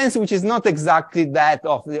in a sense which is not exactly that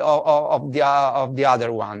of the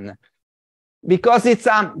other one, because it's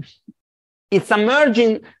a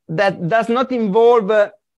merging that does not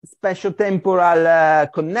involve spatio-temporal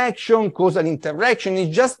connection, causal interaction.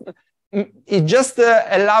 It just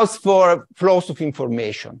allows for flows of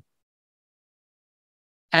information.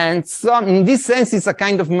 And so in this sense, it's a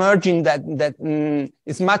kind of merging that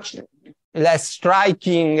is much less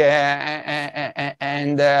striking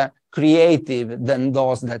and creative than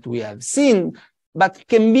those that we have seen, but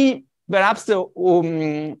can be perhaps a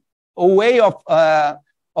way of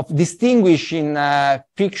distinguishing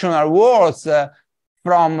fictional worlds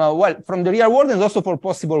from the real world, and also for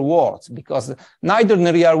possible worlds, because neither in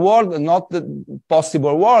the real world nor the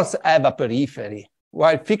possible worlds have a periphery,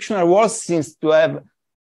 while fictional worlds seems to have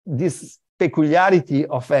this peculiarity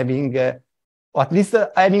of having, or at least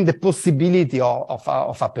having the possibility of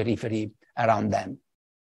a periphery around them.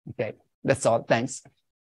 Okay, that's all. Thanks.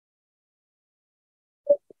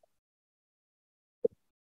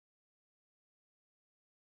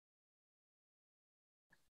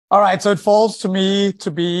 All right, so it falls to me to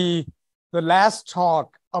be the last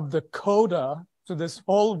talk of the coda to this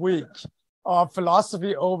whole week of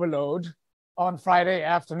philosophy overload on Friday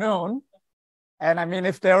afternoon. And I mean,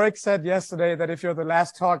 if Derek said yesterday that if you're the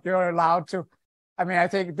last talk, you're allowed to, I mean, I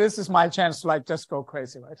think this is my chance to like just go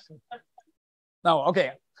crazy, right? No,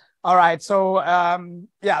 okay. All right. So,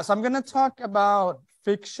 yeah, so I'm going to talk about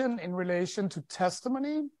fiction in relation to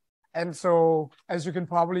testimony. And so, as you can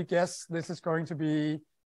probably guess, this is going to be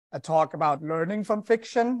a talk about learning from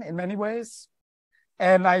fiction in many ways.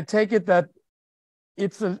 And I take it that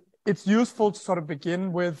it's useful to sort of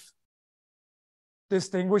begin with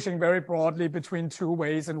distinguishing very broadly between two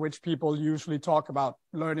ways in which people usually talk about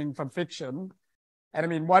learning from fiction. And I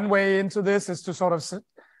mean, one way into this is to sort of,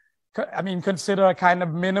 consider a kind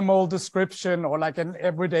of minimal description or like an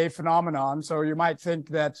everyday phenomenon. So you might think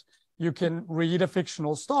that you can read a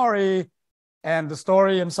fictional story and the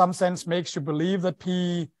story in some sense makes you believe that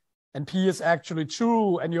P is actually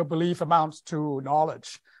true and your belief amounts to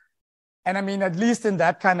knowledge. And I mean, at least in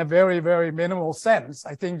that kind of very, very minimal sense,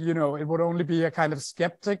 I think, it would only be a kind of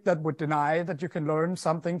skeptic that would deny that you can learn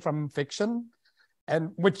something from fiction,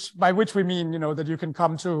 and by which we mean, that you can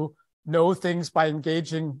come to know things by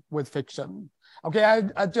engaging with fiction. Okay,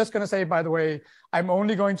 I'm just going to say, by the way, I'm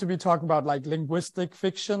only going to be talking about like linguistic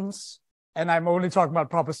fictions, and I'm only talking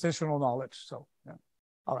about propositional knowledge. So, yeah.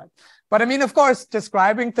 All right. But I mean, of course,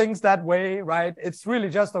 describing things that way, right, it's really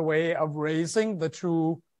just a way of raising the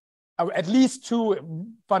two, at least two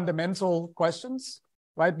fundamental questions,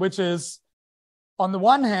 right? Which is, on the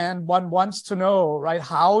one hand, one wants to know, right,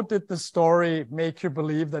 how did the story make you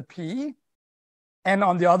believe that P? And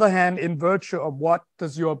on the other hand, in virtue of what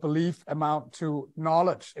does your belief amount to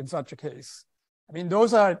knowledge in such a case? I mean,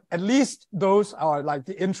 those are like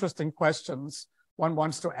the interesting questions one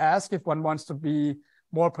wants to ask if one wants to be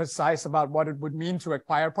more precise about what it would mean to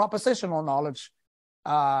acquire propositional knowledge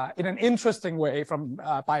in an interesting way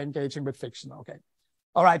by engaging with fiction. Okay.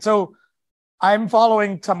 All right. So I'm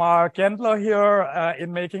following Tamar Gendler here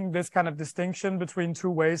in making this kind of distinction between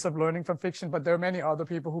two ways of learning from fiction, but there are many other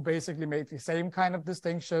people who basically make the same kind of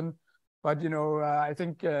distinction. But, I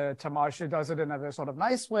think Tamar, she does it in a very sort of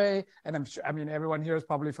nice way. And everyone here is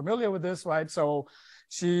probably familiar with this, right? So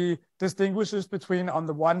she distinguishes between, on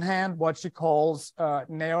the one hand, what she calls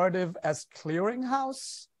narrative as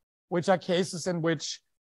clearinghouse, which are cases in which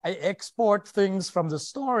I export things from the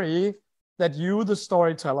story that you, the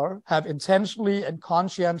storyteller, have intentionally and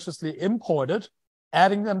conscientiously imported,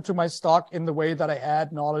 adding them to my stock in the way that I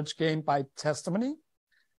add knowledge gained by testimony.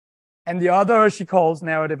 And the other she calls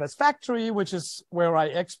narrative as factory, which is where I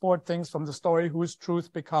export things from the story whose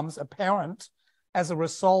truth becomes apparent as a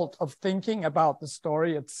result of thinking about the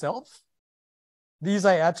story itself. These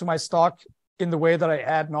I add to my stock in the way that I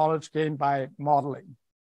add knowledge gained by modeling.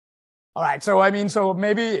 All right, so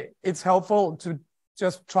maybe it's helpful to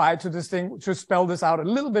just try to spell this out a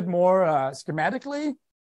little bit more schematically.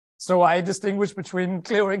 So I distinguish between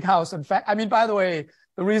clearinghouse and fact. By the way,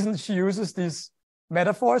 the reason she uses these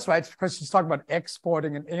metaphors, right, because she's talking about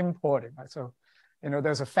exporting and importing, right? So,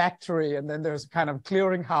 there's a factory and then there's a kind of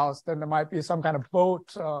clearinghouse, then there might be some kind of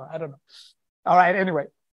boat, I don't know. All right, anyway.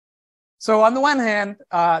 So on the one hand,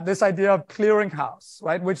 this idea of clearinghouse,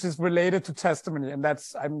 right, which is related to testimony, and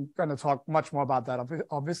I'm going to talk much more about that,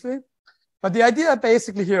 obviously. But the idea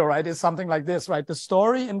basically here, right, is something like this, right? The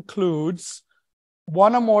story includes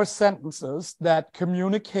one or more sentences that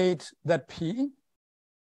communicate that P.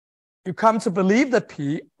 You come to believe that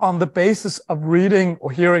P on the basis of reading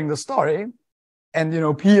or hearing the story.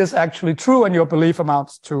 And, P is actually true and your belief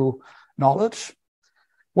amounts to knowledge.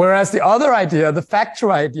 Whereas the other idea, the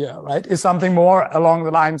factor idea, right, is something more along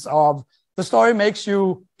the lines of the story makes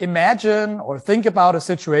you imagine or think about a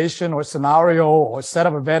situation or scenario or set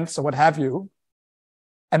of events or what have you.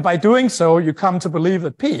 And by doing so, you come to believe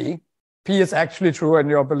that P is actually true and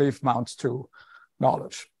your belief amounts to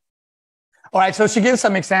knowledge. All right, so she gives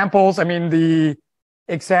some examples. The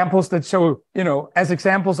examples that show, as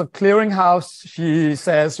examples of clearinghouse, she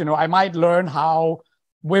says, I might learn how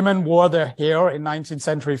women wore their hair in 19th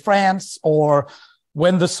century France, or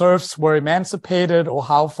when the serfs were emancipated, or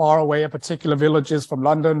how far away a particular village is from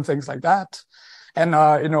London, things like that. And,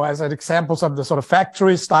 as examples of the sort of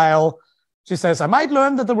factory style, she says, I might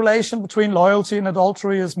learn that the relation between loyalty and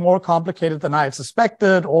adultery is more complicated than I had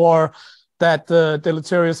suspected, or that the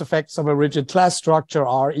deleterious effects of a rigid class structure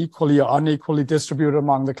are equally or unequally distributed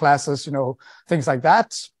among the classes, things like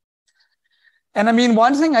that. And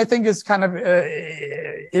one thing I think is kind of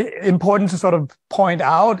important to sort of point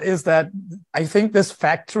out is that I think this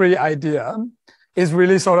factory idea is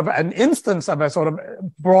really sort of an instance of a sort of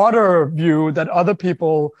broader view that other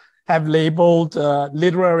people have labeled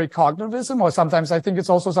literary cognitivism, or sometimes I think it's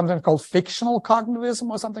also sometimes called fictional cognitivism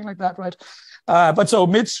or something like that, right? But so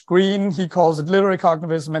Mitch Green, he calls it literary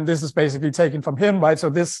cognitivism, and this is basically taken from him, right? So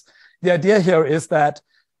the idea here is that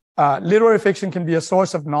literary fiction can be a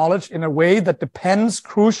source of knowledge in a way that depends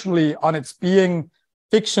crucially on its being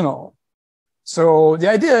fictional. So the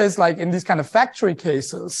idea is like in these kind of factory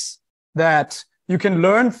cases that you can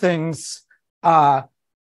learn things by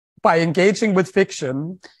engaging with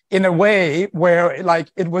fiction in a way where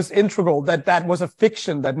like it was integral, that was a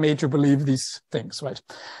fiction that made you believe these things, right?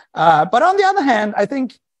 But on the other hand, I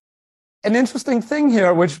think an interesting thing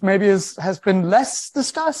here, which maybe has been less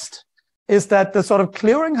discussed, is that the sort of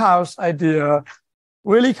clearinghouse idea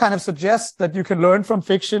really kind of suggests that you can learn from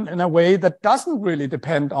fiction in a way that doesn't really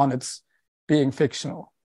depend on its being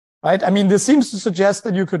fictional, right? I mean, this seems to suggest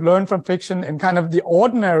that you could learn from fiction in kind of the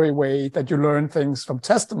ordinary way that you learn things from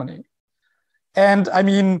testimony. And I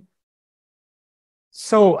mean,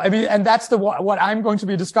 and that's what I'm going to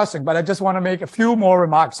be discussing, but I just want to make a few more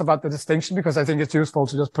remarks about the distinction because I think it's useful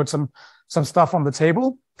to just put some stuff on the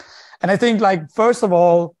table. And I think, like, first of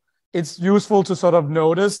all, it's useful to sort of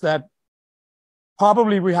notice that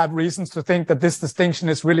probably we have reasons to think that this distinction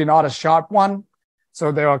is really not a sharp one.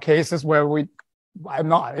 So there are cases where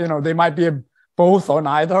they might be both or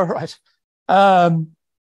neither, right?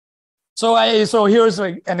 So here's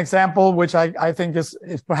an example which I think is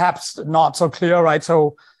perhaps not so clear, right?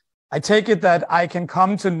 So I take it that I can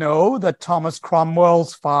come to know that Thomas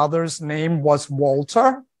Cromwell's father's name was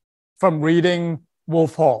Walter from reading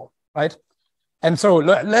Wolf Hall, right? And so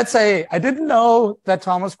let's say I didn't know that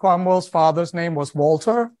Thomas Cromwell's father's name was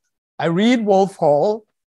Walter. I read Wolf Hall.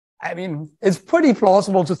 I mean, it's pretty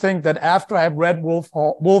plausible to think that after I've read Wolf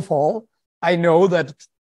Hall, I know that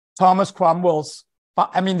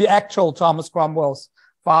the actual Thomas Cromwell's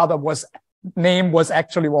father's name was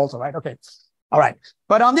actually Walter, right? Okay. All right.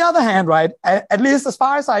 But on the other hand, right, at least as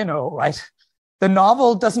far as I know, right, the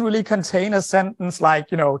novel doesn't really contain a sentence like,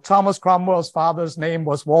 Thomas Cromwell's father's name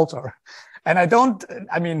was Walter. And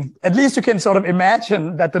at least you can sort of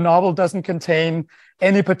imagine that the novel doesn't contain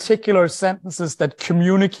any particular sentences that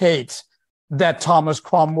communicate that Thomas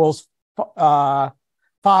Cromwell's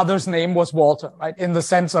father's name was Walter, right? In the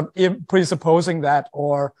sense of presupposing that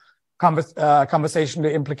or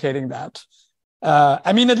conversationally implicating that.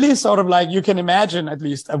 At least sort of like you can imagine at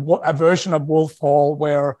least a version of Wolf Hall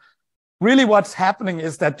where really what's happening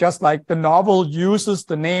is that just like the novel uses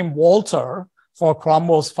the name Walter for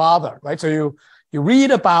Cromwell's father, right? So you read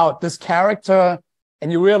about this character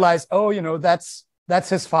and you realize, that's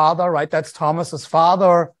his father, right? That's Thomas's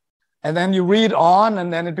father. And then you read on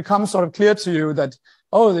and then it becomes sort of clear to you that,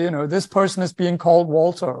 this person is being called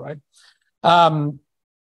Walter, right?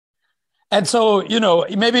 And so,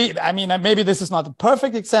 maybe this is not the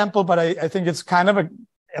perfect example, but I think it's kind of a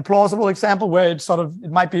plausible example where it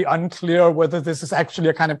might be unclear whether this is actually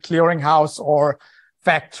a kind of clearinghouse or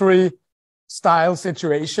factory style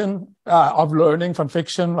situation of learning from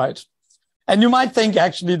fiction, right? And you might think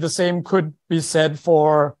actually the same could be said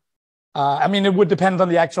for, it would depend on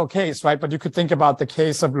the actual case, right? But you could think about the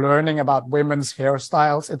case of learning about women's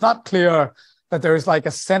hairstyles. It's not clear that there is like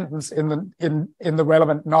a sentence in the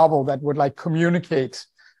relevant novel that would like communicate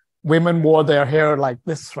women wore their hair like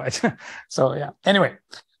this, right? So yeah, anyway.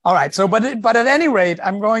 All right. So, but at any rate,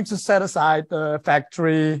 I'm going to set aside the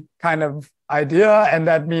factory kind of idea. And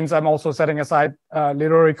that means I'm also setting aside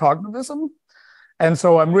literary cognitivism. And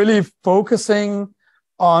so I'm really focusing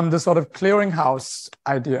on the sort of clearinghouse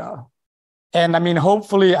idea. And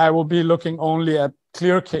hopefully I will be looking only at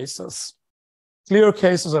clear cases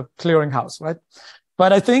of clearinghouse, right?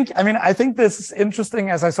 But I think this is interesting,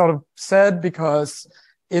 as I sort of said, because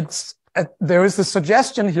there is a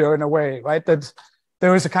suggestion here in a way, right? That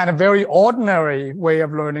there is a kind of very ordinary way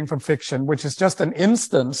of learning from fiction, which is just an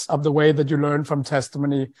instance of the way that you learn from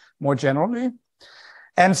testimony more generally.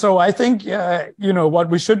 And so I think, what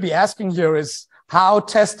we should be asking here is how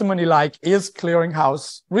testimony-like is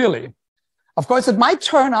clearinghouse really? Of course, it might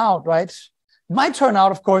turn out, right? It might turn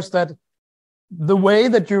out, of course, that the way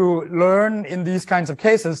that you learn in these kinds of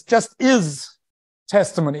cases just is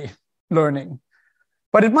testimony learning.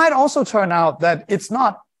 But it might also turn out that it's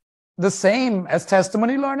not the same as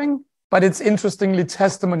testimony learning, but it's interestingly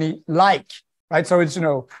testimony-like, right? So it's,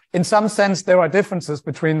 in some sense, there are differences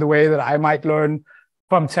between the way that I might learn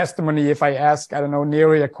from testimony if I ask,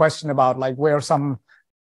 Neri a question about like where some,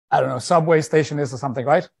 subway station is or something,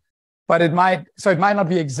 right? But it might not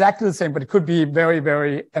be exactly the same, but it could be very,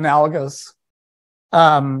 very analogous.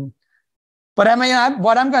 But what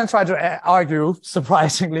I'm going to try to argue,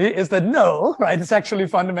 surprisingly, is that no, right? It's actually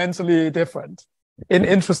fundamentally different in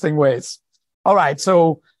interesting ways. All right,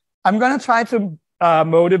 so I'm going to try to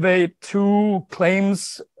motivate two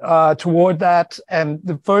claims toward that, and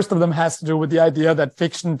the first of them has to do with the idea that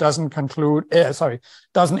fiction doesn't include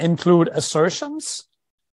assertions.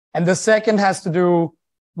 And the second has to do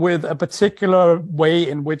with a particular way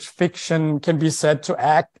in which fiction can be said to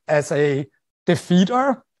act as a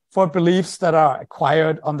defeater for beliefs that are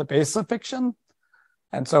acquired on the basis of fiction.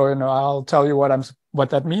 And so, I'll tell you what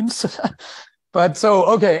that means. But so,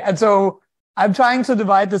 okay. And so I'm trying to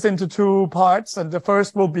divide this into two parts. And the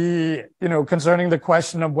first will be, concerning the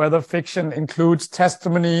question of whether fiction includes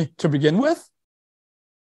testimony to begin with.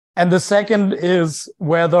 And the second is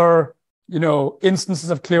whether, instances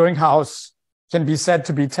of clearinghouse can be said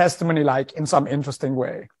to be testimony-like in some interesting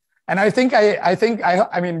way. And I think,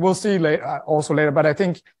 we'll see later, but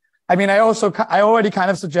I already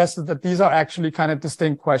kind of suggested that these are actually kind of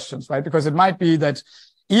distinct questions, right? Because it might be that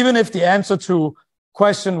even if the answer to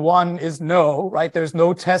question one is no, right? There's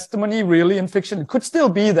no testimony really in fiction. It could still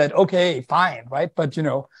be that, okay, fine, right? But,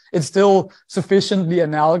 it's still sufficiently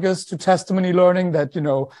analogous to testimony learning that,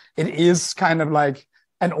 it is kind of like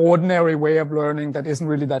an ordinary way of learning that isn't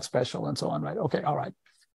really that special and so on, right? Okay, all right.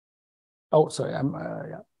 Oh, sorry,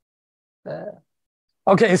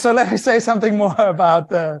 okay, so let me say something more about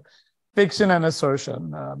the fiction and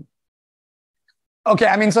assertion.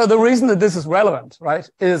 Okay, so the reason that this is relevant, right,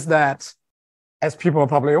 is that, as people are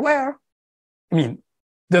probably aware,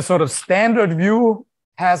 the sort of standard view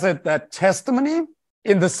has it that testimony,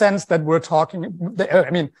 in the sense that we're talking,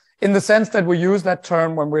 in the sense that we use that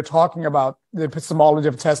term when we're talking about the epistemology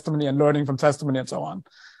of testimony and learning from testimony and so on,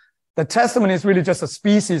 the testimony is really just a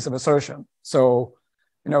species of assertion. So,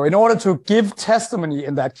 in order to give testimony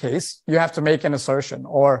in that case, you have to make an assertion.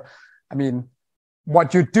 Or,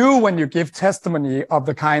 what you do when you give testimony of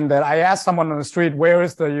the kind that I ask someone on the street, where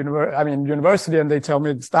is the university? And they tell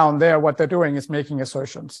me it's down there. What they're doing is making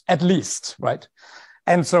assertions, at least, right?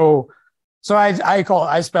 And so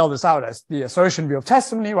I spell this out as the assertion view of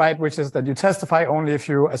testimony, right? Which is that you testify only if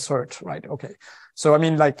you assert, right? Okay. So,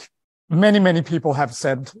 many people have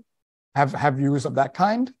views of that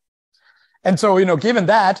kind. And so, given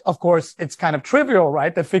that, of course, it's kind of trivial,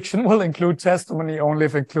 right? That fiction will include testimony only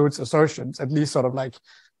if it includes assertions, at least sort of like,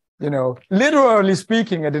 literally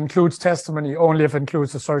speaking, it includes testimony only if it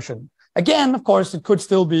includes assertion. Again, of course, it could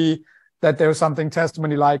still be that there's something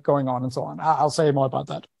testimony-like going on and so on. I'll say more about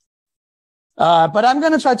that. But I'm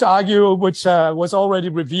going to try to argue, which was already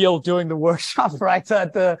revealed during the workshop, right?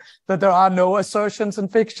 That there are no assertions in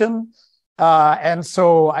fiction. And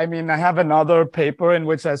so, I have another paper in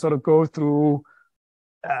which I sort of go through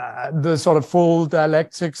the sort of full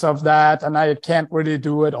dialectics of that. And I can't really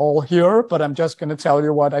do it all here, but I'm just going to tell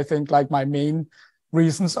you what I think like my main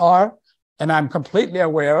reasons are. And I'm completely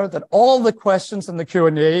aware that all the questions in the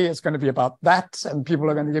Q&A is going to be about that. And people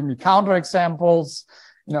are going to give me counterexamples,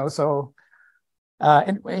 so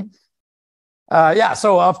anyway.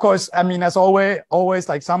 So of course, as always,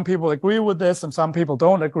 like some people agree with this and some people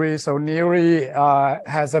don't agree. So Neary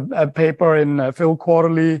has a paper in Phil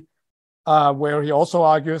Quarterly where he also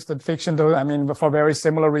argues that fiction, for very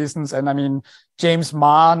similar reasons. And James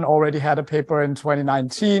Mann already had a paper in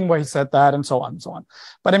 2019 where he said that, and so on and so on.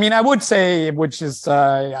 But I would say, which is,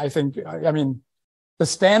 I think, the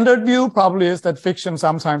standard view probably is that fiction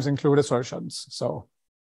sometimes include assertions. So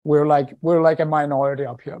we're like a minority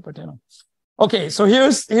up here, but Okay, so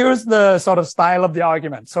here's the sort of style of the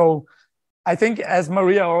argument. So I think, as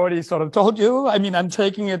Maria already sort of told you, I'm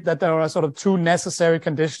taking it that there are sort of two necessary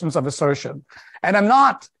conditions of assertion. And I'm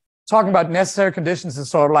not talking about necessary conditions as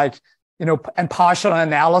sort of like, and partial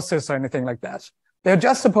analysis or anything like that. They're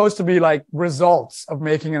just supposed to be like results of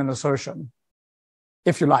making an assertion,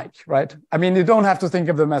 if you like, right? You don't have to think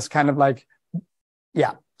of them as kind of like,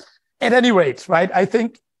 yeah. At any rate, right, I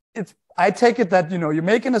take it that, you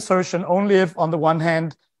make an assertion only if on the one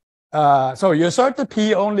hand, so you assert the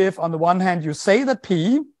P only if on the one hand you say that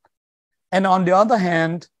P, and on the other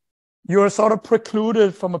hand, you're sort of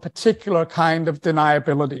precluded from a particular kind of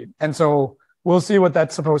deniability. And so we'll see what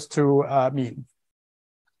that's supposed to mean.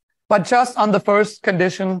 But just on the first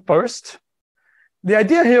condition first, the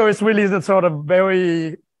idea here is really the sort of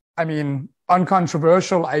very,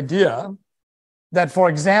 uncontroversial idea that, for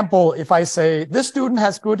example, if I say this student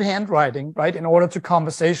has good handwriting, right, in order to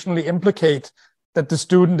conversationally implicate that the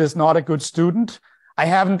student is not a good student, I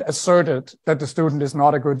haven't asserted that the student is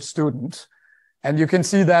not a good student. And you can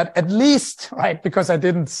see that at least, right, because I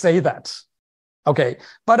didn't say that. Okay.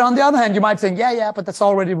 But on the other hand, you might think, yeah, but that's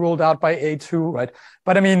already ruled out by A2, right?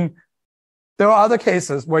 But there are other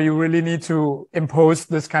cases where you really need to impose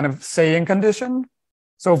this kind of saying condition.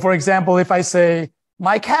 So for example, if I say,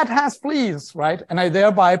 my cat has fleas, right? And I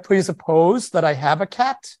thereby presuppose that I have a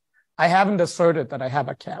cat. I haven't asserted that I have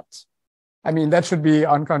a cat. That should be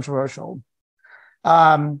uncontroversial.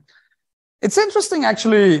 It's interesting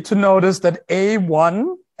actually to notice that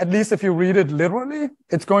A1 at least if you read it literally,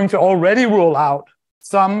 it's going to already rule out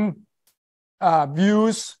some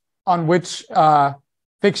views on which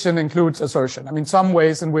fiction includes assertion. I mean, some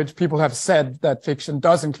ways in which people have said that fiction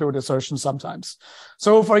does include assertion sometimes.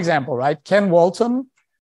 So, for example, right, Ken Walton,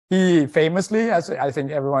 he famously, as I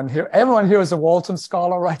think everyone here is a Walton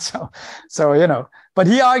scholar, right? So you know, but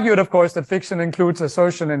he argued, of course, that fiction includes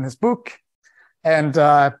assertion in his book. And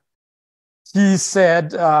he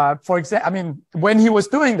said, for example, I mean, when he was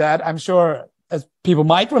doing that, I'm sure, as people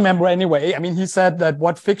might remember anyway, I mean, he said that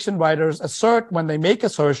what fiction writers assert when they make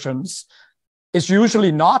assertions is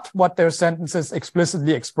usually not what their sentences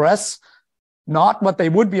explicitly express, not what they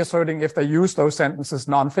would be asserting if they use those sentences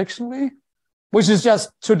non-fictionally, which is just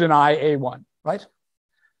to deny A1, right?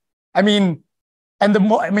 I mean,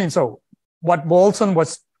 so what Walton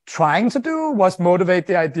was trying to do was motivate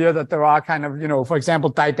the idea that there are kind of, you know, for example,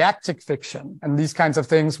 didactic fiction and these kinds of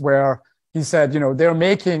things where he said, you know, they're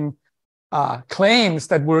making claims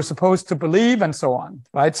that we're supposed to believe and so on,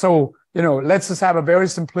 right? So, you know, let's just have a very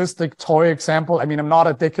simplistic toy example. I mean, I'm not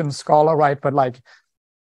a Dickens scholar, right? But like,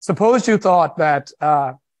 suppose you thought that,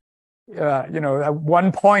 you know,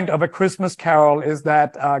 one point of A Christmas Carol is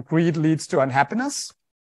that greed leads to unhappiness.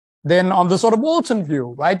 Then on the sort of Walton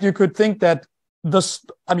view, right, you could think that the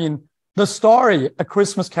story, A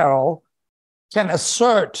Christmas Carol, can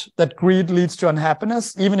assert that greed leads to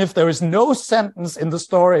unhappiness, even if there is no sentence in the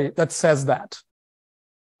story that says that.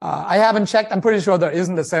 I haven't checked. I'm pretty sure there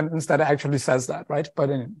isn't a sentence that actually says that, right? But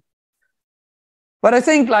I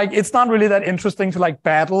think like it's not really that interesting to like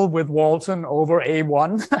battle with Walton over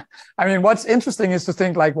A1. I mean, what's interesting is to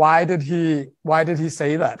think like, why did he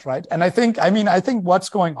say that, right? And I think what's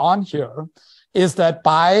going on here is that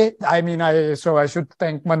I should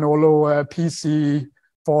thank Manolo PC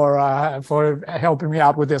for helping me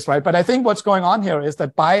out with this, right? But I think what's going on here is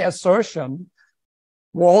that by assertion,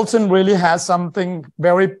 Walton really has something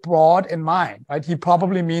very broad in mind, right? He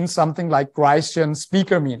probably means something like Greissian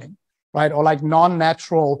speaker meaning, right? Or like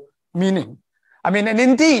non-natural meaning. I mean, and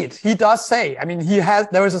indeed, he does say, I mean,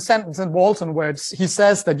 there is a sentence in Walton where he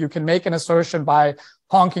says that you can make an assertion by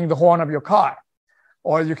honking the horn of your car,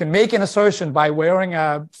 or you can make an assertion by wearing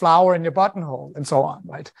a flower in your buttonhole and so on,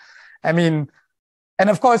 right? I mean, and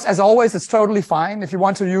of course, as always, it's totally fine. If you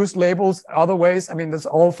want to use labels other ways, I mean, that's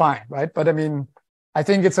all fine, right? But I mean, I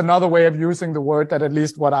think it's another way of using the word that at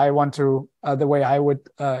least what I want to, the way I would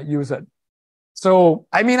use it. So,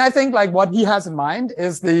 I mean, I think like what he has in mind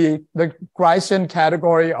is the Greissian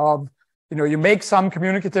category of, you know, you make some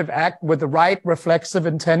communicative act with the right reflexive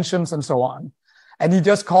intentions and so on. And he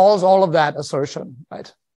just calls all of that assertion,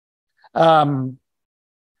 right? But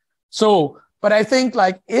I think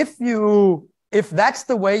like if that's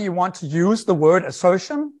the way you want to use the word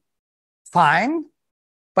assertion, fine.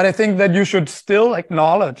 But I think that you should still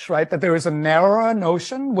acknowledge, right, that there is a narrower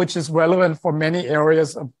notion which is relevant for many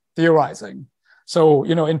areas of theorizing. So,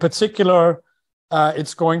 you know, in particular,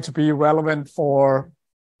 it's going to be relevant for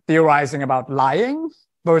theorizing about lying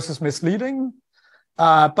versus misleading.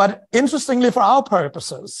 But interestingly, for our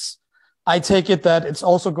purposes, I take it that it's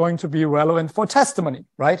also going to be relevant for testimony,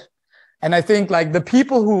 right? And I think like the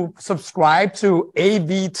people who subscribe to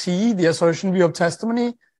AVT, the assertion view of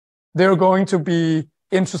testimony, they're going to be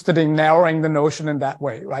interested in narrowing the notion in that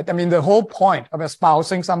way, right? I mean, the whole point of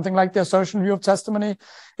espousing something like the assertion view of testimony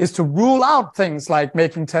is to rule out things like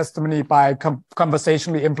making testimony by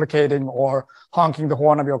conversationally implicating or honking the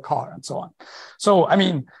horn of your car and so on. So, I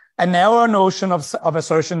mean, a narrower notion of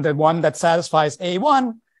assertion, the one that satisfies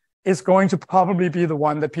A1, is going to probably be the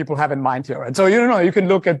one that people have in mind here. And so, you know, you can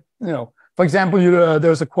look at, you know, for example,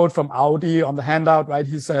 there's a quote from Audi on the handout, right?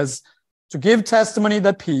 He says, to give testimony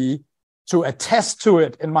that P, to attest to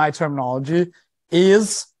it in my terminology,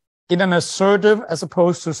 is in an assertive as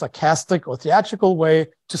opposed to sarcastic or theatrical way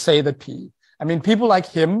to say that P. I mean, people like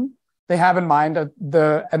him, they have in mind a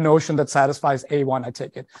notion that satisfies A1, I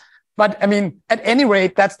take it. But I mean, at any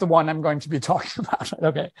rate, that's the one I'm going to be talking about.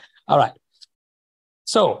 Okay. All right.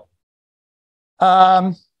 So,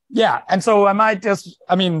 yeah. And so I might just,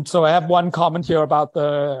 so I have one comment here about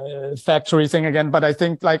the factory thing again, but I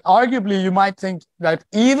think like arguably you might think that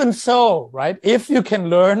even so, right, if you can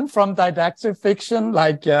learn from didactic fiction,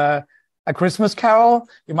 like A Christmas Carol,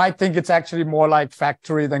 you might think it's actually more like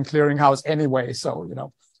factory than clearinghouse anyway. So, you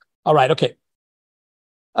know, all right. Okay.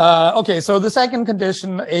 Okay. So the second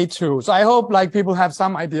condition, A2. So I hope like people have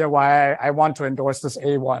some idea why I want to endorse this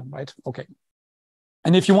A1, right? Okay.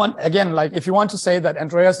 And if you want, again, like if you want to say that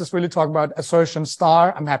Andreas is really talking about assertion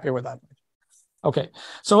star, I'm happy with that. Okay.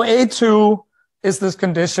 So A2 is this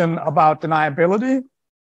condition about deniability.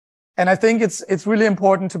 And I think it's really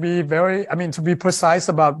important to be to be precise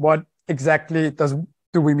about what exactly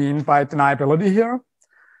do we mean by deniability here.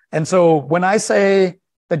 And so when I say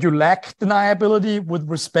that you lack deniability with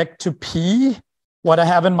respect to P, what I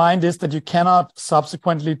have in mind is that you cannot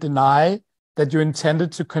subsequently deny that you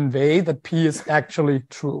intended to convey that P is actually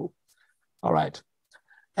true. All right.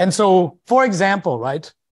 And so, for example,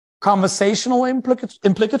 right, conversational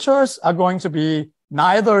implicatures are going to be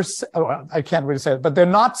neither, I can't really say it, but they're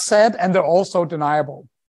not said and they're also deniable.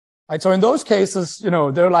 Right. So in those cases,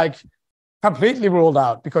 they're like completely ruled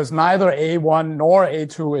out because neither A1 nor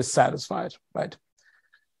A2 is satisfied. Right.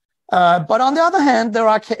 But on the other hand, there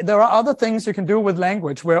are other things you can do with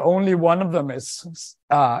language where only one of them is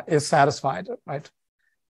satisfied, right?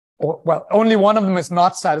 Or, well, only one of them is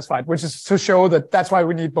not satisfied, which is to show that that's why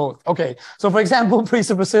we need both. Okay, so for example,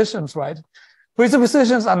 presuppositions, right?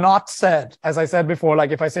 Presuppositions are not said, as I said before,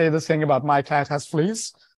 like if I say this thing about my cat has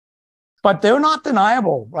fleas, but they're not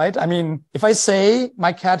deniable, right? I mean, if I say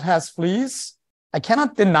my cat has fleas, I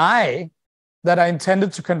cannot deny that I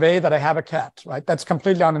intended to convey that I have a cat, right? That's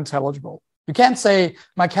completely unintelligible. You can't say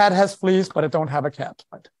my cat has fleas, but I don't have a cat,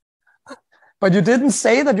 right? But you didn't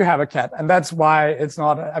say that you have a cat, and that's why it's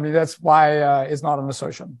not. That's why it's not an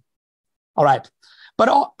assertion. All right, but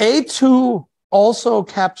A2 also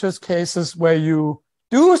captures cases where you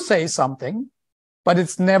do say something, but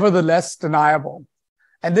it's nevertheless deniable,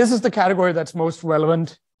 and this is the category that's most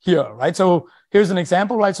relevant here, right? So here's an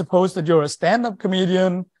example, right? Suppose that you're a stand-up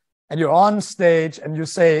comedian and you're on stage and you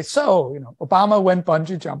say, so, Obama went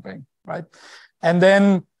bungee jumping, right? And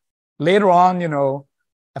then later on,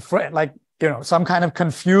 a friend, like, some kind of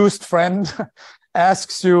confused friend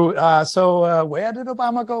asks you, where did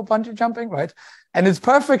Obama go bungee jumping, right? And it's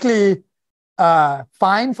perfectly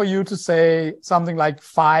fine for you to say something like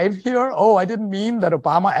 5 here. Oh, I didn't mean that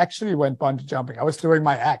Obama actually went bungee jumping. I was doing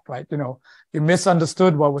my act, right? You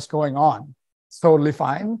misunderstood what was going on. It's totally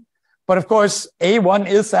fine. But of course, A1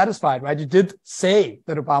 is satisfied, right? You did say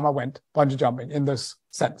that Obama went bungee jumping in this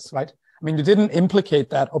sense, right? I mean, you didn't implicate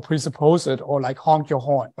that or presuppose it or like honk your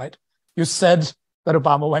horn, right? You said that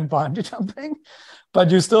Obama went bungee jumping,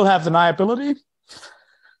 but you still have deniability.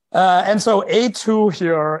 And so A2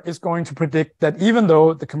 here is going to predict that even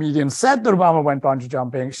though the comedian said that Obama went bungee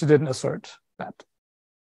jumping, she didn't assert that.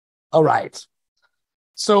 All right.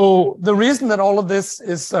 So the reason that all of this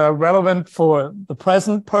is relevant for the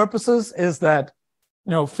present purposes is that,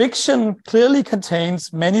 fiction clearly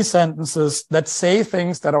contains many sentences that say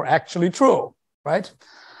things that are actually true, right?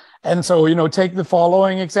 And so, take the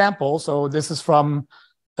following example. So this is from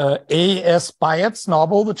A.S. Byatt's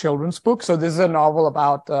novel, The Children's Book. So this is a novel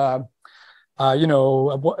about, the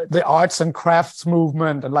arts and crafts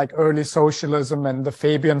movement and like early socialism and the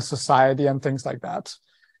Fabian Society and things like that.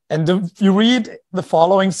 And you read the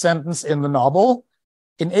following sentence in the novel.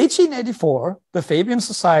 In 1884, the Fabian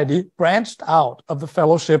Society branched out of the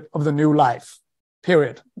Fellowship of the New Life,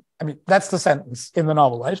 period. I mean, that's the sentence in the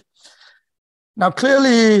novel, right? Now,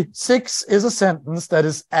 clearly, 6 is a sentence that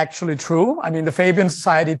is actually true. I mean, the Fabian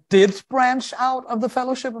Society did branch out of the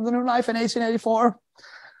Fellowship of the New Life in 1884.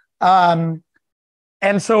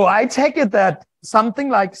 And so I take it that something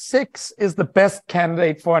like 6 is the best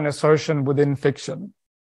candidate for an assertion within fiction,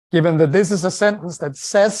 given that this is a sentence that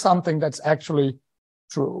says something that's actually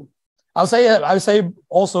true. I'll say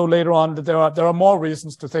also later on that there are more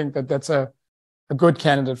reasons to think that that's a good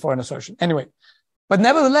candidate for an assertion. Anyway, but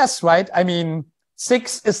nevertheless, right? I mean,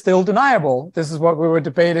 6 is still deniable. This is what we were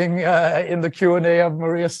debating in the Q&A of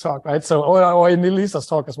Maria's talk, right? So, or in Elisa's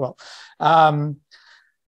talk as well.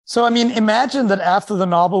 So, I mean, imagine that after the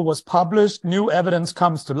novel was published, new evidence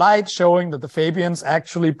comes to light showing that the Fabians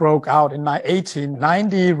actually broke out in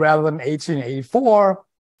 1890 rather than 1884.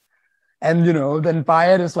 And, then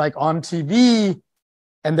Byatt is like on TV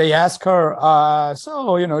and they ask her,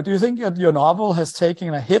 do you think that your novel has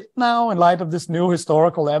taken a hit now in light of this new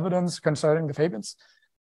historical evidence concerning the Fabians?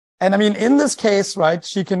 And I mean, in this case, right,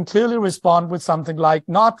 she can clearly respond with something like,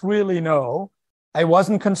 not really, no. I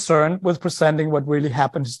wasn't concerned with presenting what really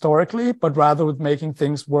happened historically, but rather with making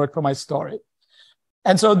things work for my story.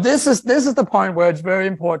 And so this is the point where it's very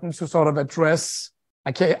important to sort of address.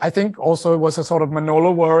 I think also it was a sort of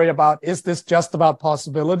Manolo worry about, is this just about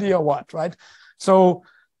possibility or what, right? So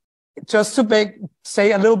just to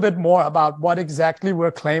say a little bit more about what exactly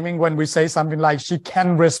we're claiming when we say something like she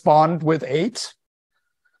can respond with 8.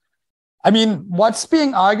 I mean, what's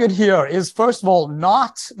being argued here is, first of all,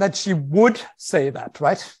 not that she would say that,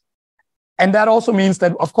 right? And that also means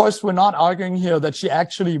that, of course, we're not arguing here that she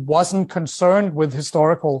actually wasn't concerned with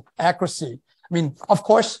historical accuracy. I mean, of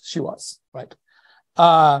course she was, right?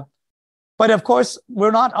 But But of course,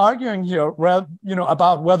 we're not arguing here,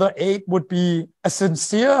 about whether 8 would be a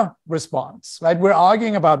sincere response, right? We're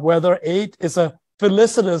arguing about whether 8 is a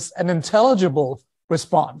felicitous and intelligible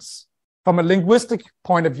response from a linguistic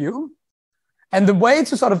point of view. And the way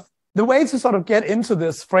to sort of get into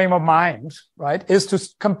this frame of mind, right, is to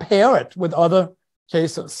compare it with other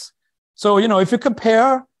cases. So, if you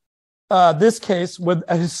compare this case with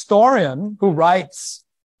a historian who writes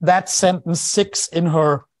that sentence 6 in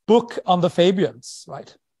her book on the Fabians,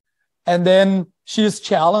 right? And then she is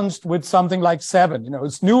challenged with something like 7.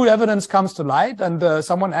 It's new evidence comes to light, and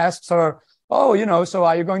someone asks her, "Oh, so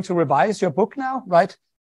are you going to revise your book now?" Right?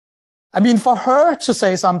 I mean, for her to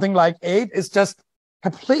say something like 8 is just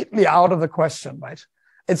completely out of the question, right?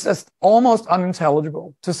 It's just almost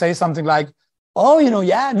unintelligible to say something like, "Oh,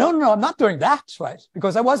 yeah, no, I'm not doing that," right?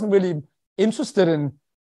 Because I wasn't really interested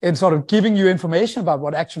in sort of giving you information about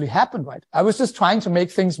what actually happened, right? I was just trying to make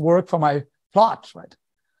things work for my plot, right?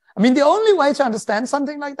 I mean, the only way to understand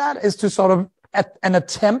something like that is to sort of an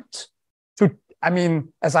attempt to,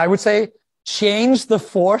 as I would say, change the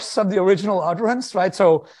force of the original utterance, right?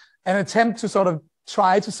 So an attempt to sort of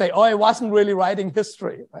try to say, "Oh, I wasn't really writing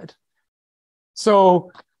history," right?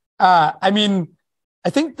 So, I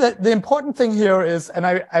think that the important thing here is, and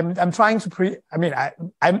I'm trying to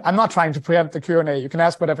I'm not trying to preempt the Q&A. You can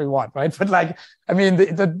ask whatever you want, right? But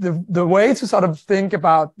the way to sort of think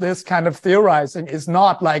about this kind of theorizing is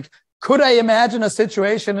not like, could I imagine a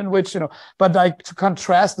situation in which, but like to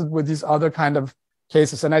contrast it with these other kind of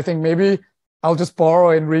cases. And I think maybe I'll just borrow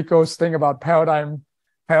Enrico's thing about paradigm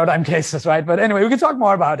cases, right? But anyway, we can talk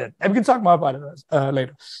more about it. And we can talk more about it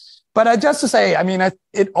later. But just to say,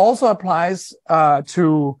 it also applies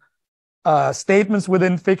to statements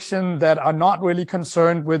within fiction that are not really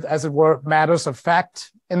concerned with, as it were, matters of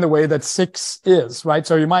fact in the way that 6 is, right?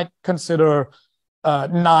 So you might consider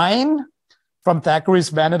 9 from Thackeray's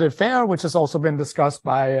Vanity Fair, which has also been discussed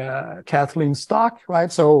by Kathleen Stock, right?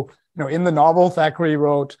 So, in the novel, Thackeray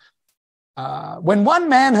wrote, when one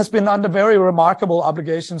man has been under very remarkable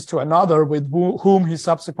obligations to another with whom he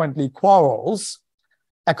subsequently quarrels,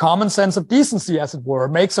 a common sense of decency, as it were,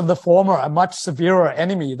 makes of the former a much severer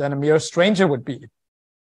enemy than a mere stranger would be.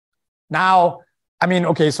 Now,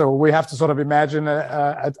 okay, so we have to sort of imagine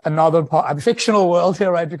another fictional world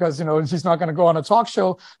here, right? Because, he's not going to go on a talk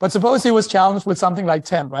show. But suppose he was challenged with something like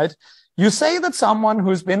 10, right? You say that someone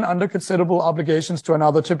who's been under considerable obligations to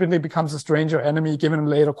another typically becomes a stranger enemy given a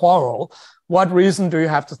later quarrel. What reason do you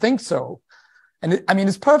have to think so? And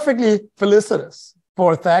it's perfectly felicitous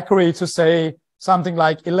for Thackeray to say something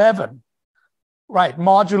like 11, right?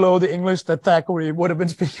 Modulo the English that Thackeray would have been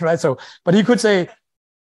speaking, right? So, but he could say,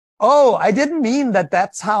 "Oh, I didn't mean that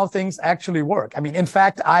that's how things actually work. In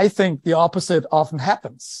fact, I think the opposite often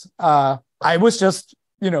happens. I was just,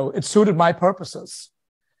 it suited my purposes."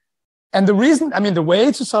 And the reason, the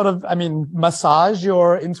way to sort of, massage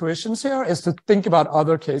your intuitions here is to think about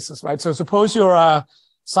other cases, right? So suppose you're a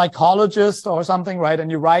psychologist or something, right? And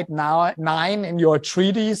you write 9 in your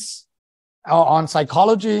treatise on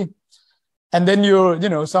psychology, and then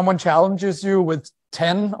someone challenges you with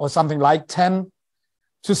 10 or something like 10.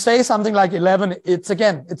 To say something like 11,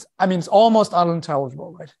 it's almost unintelligible,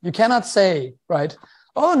 right? You cannot say, right,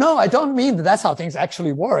 "Oh, no, I don't mean that that's how things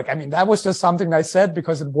actually work. That was just something I said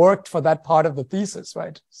because it worked for that part of the thesis,"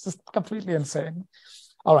 right? It's just completely insane.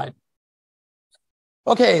 All right.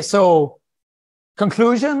 Okay, so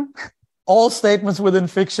conclusion. All statements within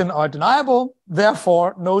fiction are deniable.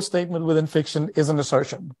 Therefore, no statement within fiction is an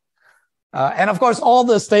assertion. And of course, all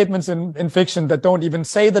the statements in fiction that don't even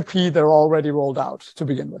say that P, they're already rolled out to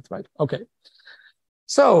begin with, right? Okay.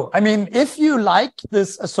 So, if you like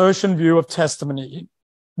this assertion view of testimony,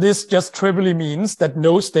 this just trivially means that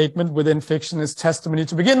no statement within fiction is testimony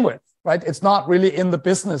to begin with, right? It's not really in the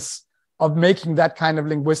business of making that kind of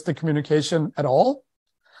linguistic communication at all.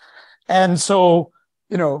 And so,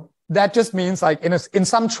 that just means like in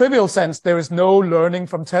some trivial sense, there is no learning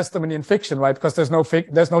from testimony in fiction, right? Because there's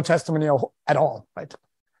no testimony at all, right?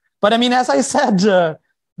 But as I said,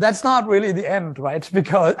 that's not really the end, right?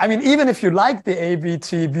 Because even if you like the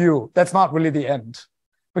ABT view, that's not really the end,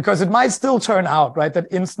 because it might still turn out, right, that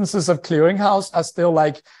instances of clearinghouse are still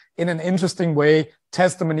like in an interesting way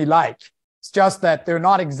testimony-like. It's just that they're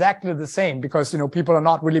not exactly the same because people are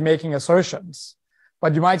not really making assertions.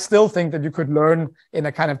 But you might still think that you could learn in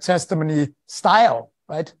a kind of testimony style,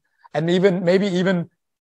 right? And maybe even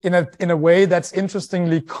in a way that's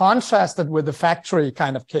interestingly contrasted with the factory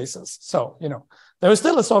kind of cases. So, there's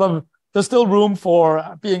still room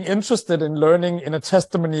for being interested in learning in a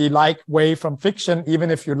testimony-like way from fiction, even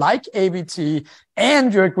if you like ABT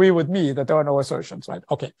and you agree with me that there are no assertions, right?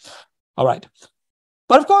 Okay. All right.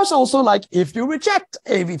 But of course, also like if you reject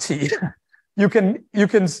AVT, you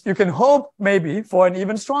can hope maybe for an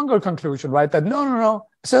even stronger conclusion, right? That no,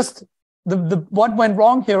 it's just what went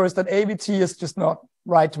wrong here is that AVT is just not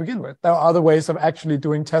right to begin with. There are other ways of actually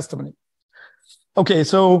doing testimony. Okay,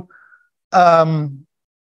 so I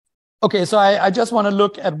just want to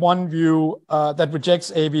look at one view that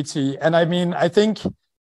rejects AVT, and I mean, I think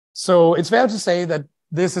so. It's fair to say that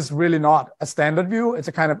this is really not a standard view; it's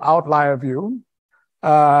a kind of outlier view.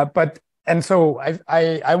 And so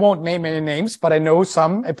I won't name any names, but I know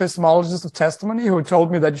some epistemologists of testimony who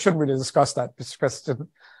told me that you shouldn't really discuss that because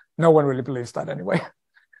no one really believes that anyway.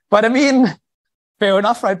 But I mean, fair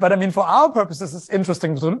enough, right? But I mean, for our purposes, it's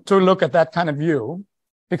interesting to look at that kind of view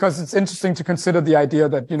because it's interesting to consider the idea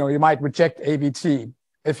that, you know, you might reject AVT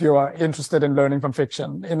if you are interested in learning from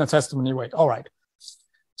fiction in a testimony way. All right.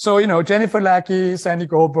 So, you know, Jennifer Lackey, Sandy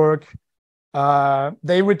Goldberg,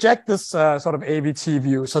 they reject this sort of AVT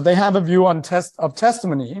view. So they have a view on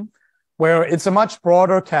testimony where it's a much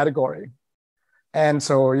broader category. And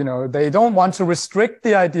so, you know, they don't want to restrict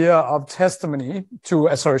the idea of testimony to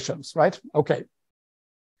assertions, right? Okay.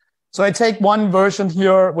 So I take one version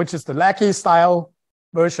here, which is the Lackey style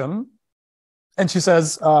version. And she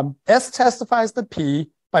says, S testifies that P,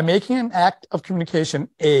 by making an act of communication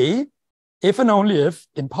A, if and only if,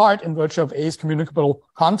 in part, in virtue of A's communicable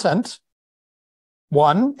content,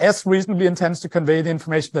 1, S reasonably intends to convey the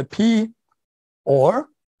information that P, or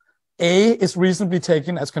A is reasonably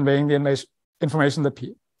taken as conveying the information that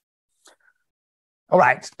P. All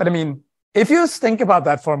right, but I mean, if you think about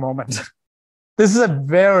that for a moment, this is a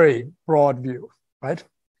very broad view, right?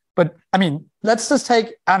 But I mean, let's just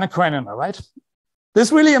take Anna Karenina, right?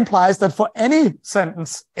 This really implies that for any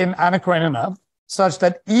sentence in Anna Karenina, such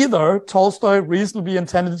that either Tolstoy reasonably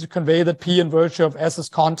intended to convey that P in virtue of S's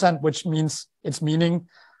content, which means its meaning,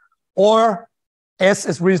 or S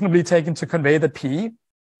is reasonably taken to convey that P,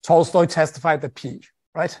 Tolstoy testified that P,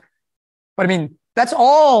 right? But I mean, that's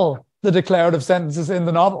all the declarative sentences in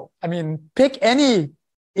the novel. I mean, pick any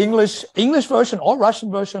English version or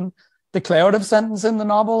Russian version declarative sentence in the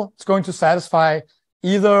novel. It's going to satisfy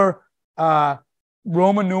either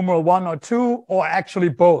Roman numeral 1 or 2, or actually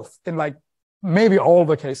both in like maybe all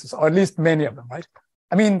the cases, or at least many of them, right?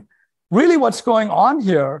 I mean, really what's going on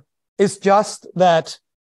here is just that,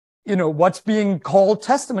 you know, what's being called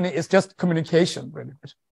testimony is just communication, really.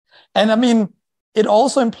 And I mean, it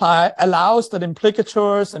also allows that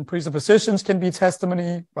implicatures and presuppositions can be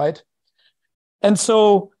testimony, right? And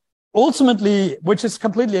so ultimately, which is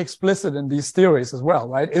completely explicit in these theories as well,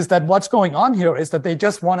 right, is that what's going on here is that they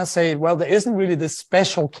just want to say, well, there isn't really this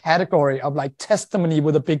special category of like testimony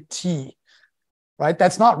with a big T, right?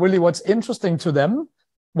 That's not really what's interesting to them.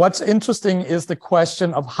 What's interesting is the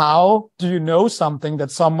question of how do you know something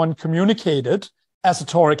that someone communicated,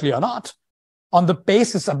 assertorically or not, on the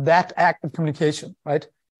basis of that act of communication, right?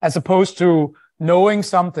 As opposed to knowing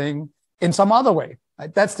something in some other way,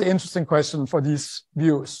 right? That's the interesting question for these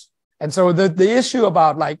views. And so the issue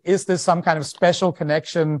about like, is this some kind of special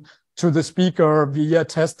connection to the speaker via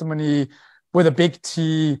testimony with a big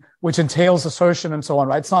T, which entails assertion and so on,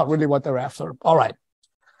 right? It's not really what they're after. All right.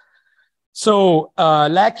 So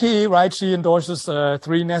Lackey, right, she endorses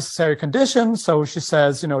 3 necessary conditions. So she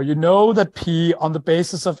says, you know that P on the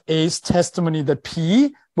basis of A's testimony that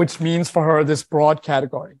P, which means for her this broad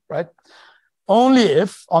category, right? Only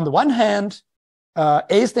if, on the one hand,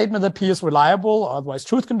 A statement that P is reliable, or otherwise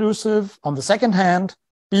truth conducive. On the second hand,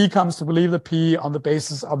 B comes to believe that P on the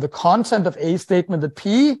basis of the content of A statement that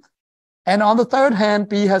P. And on the third hand,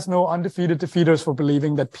 B has no undefeated defeaters for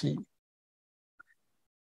believing that P.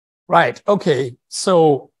 Right. Okay.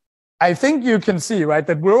 So I think you can see, right,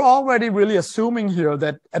 that we're already really assuming here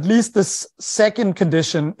that at least this second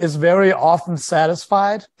condition is very often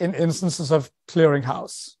satisfied in instances of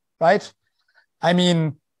clearinghouse, right? I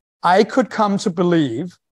mean, I could come to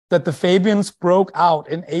believe that the Fabians broke out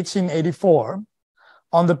in 1884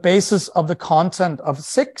 on the basis of the content of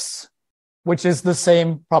 6, which is the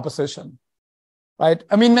same proposition, right?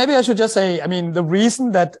 I mean, maybe I should just say, I mean, the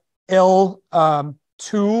reason that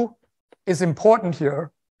L2 is important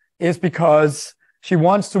here is because she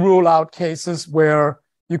wants to rule out cases where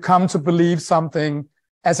you come to believe something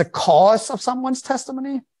as a cause of someone's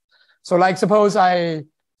testimony. So like, suppose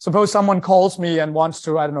someone calls me and wants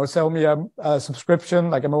to, I don't know, sell me a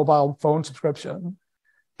subscription, like a mobile phone subscription.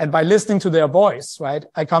 And by listening to their voice, right,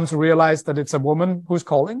 I come to realize that it's a woman who's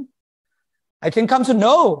calling. I can come to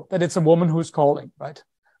know that it's a woman who's calling, right?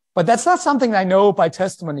 But that's not something I know by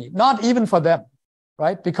testimony, not even for them,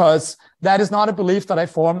 right? Because that is not a belief that I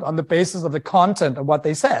formed on the basis of the content of what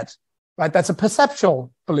they said, right? That's a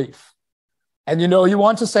perceptual belief. And, you know, you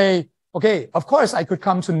want to say, okay, of course I could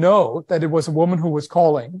come to know that it was a woman who was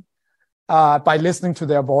calling by listening to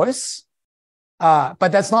their voice.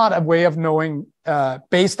 But that's not a way of knowing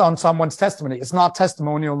based on someone's testimony. It's not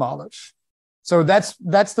testimonial knowledge. So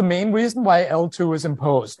that's the main reason why L2 is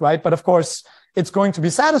imposed, right? But of course, it's going to be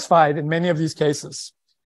satisfied in many of these cases,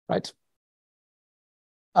 right?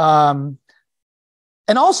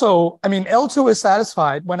 And also, I mean, L2 is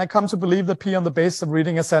satisfied when I come to believe that P on the basis of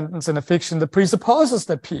reading a sentence in a fiction that presupposes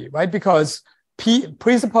that P, right? Because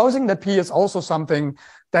presupposing that P is also something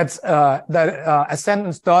that a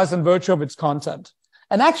sentence does in virtue of its content.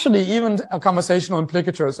 And actually, even conversational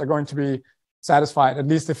implicatures are going to be satisfied, at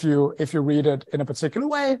least if you read it in a particular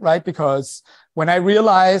way, right? Because when I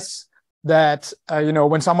realize that, you know,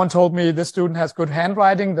 when someone told me this student has good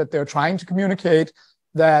handwriting, that they're trying to communicate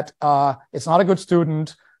that it's not a good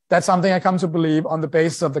student, that's something I come to believe on the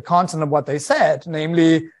basis of the content of what they said,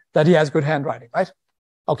 namely that he has good handwriting, right?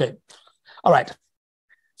 Okay, all right.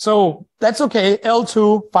 So that's okay,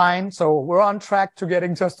 L2, fine. So we're on track to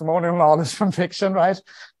getting testimonial knowledge from fiction, right?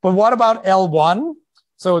 But what about L1?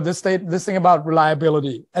 So this thing about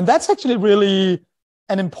reliability. And that's actually really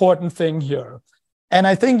an important thing here. And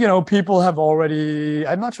I think, you know, people have already,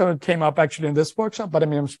 I'm not sure it came up actually in this workshop, but I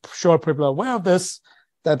mean, I'm sure people are aware of this,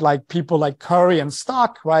 that like people like Curry and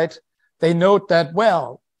Stokke, right? They note that,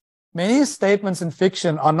 well, many statements in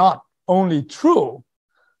fiction are not only true,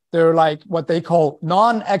 they're like what they call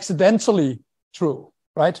non-accidentally true,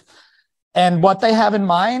 right? And what they have in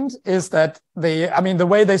mind is that the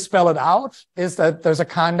way they spell it out is that there's a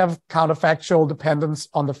kind of counterfactual dependence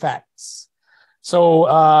on the facts.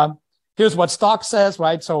 So here's what Stokke says,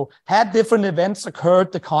 right? So had different events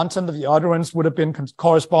occurred, the content of the utterance would have been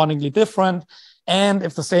correspondingly different. And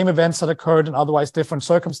if the same events had occurred in otherwise different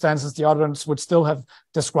circumstances, the utterance would still have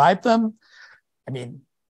described them. I mean,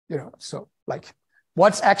 you know, so like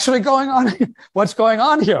what's actually going on? What's going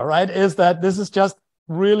on here, right? Is that this is just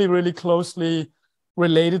really, really closely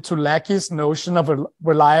related to Lackey's notion of a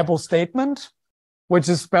reliable statement, which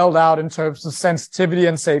is spelled out in terms of sensitivity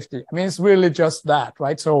and safety. I mean, it's really just that,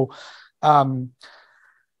 right? So, I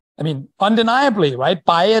mean, undeniably, right?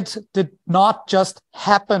 Bayet did not just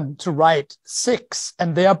happen to write 6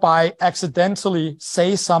 and thereby accidentally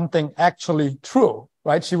say something actually true,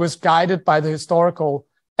 right? She was guided by the historical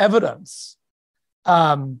evidence.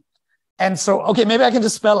 And so, okay, maybe I can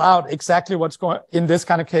just spell out exactly what's going in this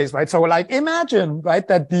kind of case, right? So like imagine, right,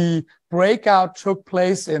 that the breakout took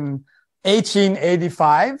place in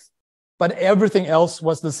 1885, but everything else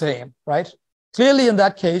was the same, right? Clearly in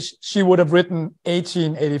that case, she would have written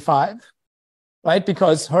 1885, right?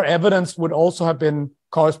 Because her evidence would also have been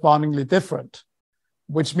correspondingly different,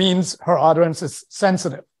 which means her utterance is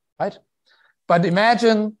sensitive, right? But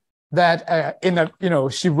imagine that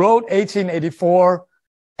she wrote 1884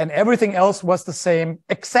 and everything else was the same,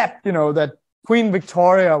 except, you know, that Queen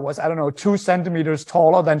Victoria was, I don't know, 2 centimeters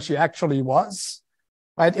taller than she actually was,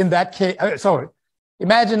 right? In that case,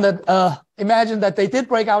 imagine that they did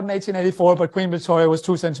break out in 1884, but Queen Victoria was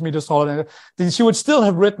 2 centimeters taller than she would still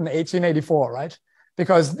have written 1884, right?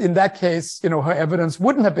 Because in that case, you know, her evidence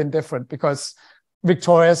wouldn't have been different because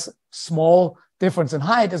Victoria's small difference in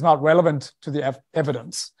height is not relevant to the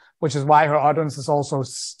evidence, which is why her utterance is also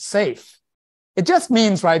safe. It just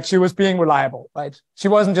means, right, she was being reliable, right? She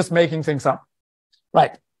wasn't just making things up,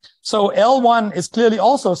 right? So L1 is clearly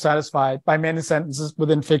also satisfied by many sentences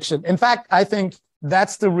within fiction. In fact, I think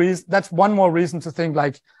that's the reason. That's one more reason to think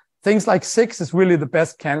like things like 6 is really the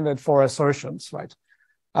best candidate for assertions, right?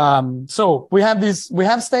 So we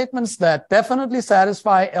have statements that definitely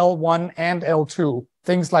satisfy L1 and L2.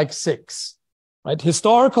 Things like 6, right?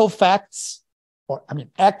 Historical facts,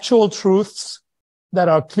 actual truths that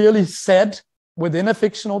are clearly said within a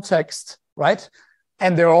fictional text, right?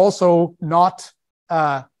 And they're also not,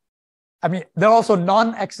 they're also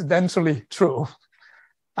non-accidentally true.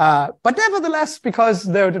 But nevertheless, because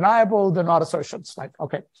they're deniable, they're not assertions, right?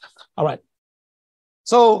 Okay, all right.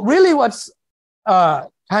 So really what's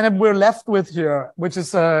we're left with here, which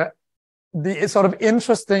is the sort of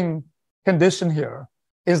interesting condition here,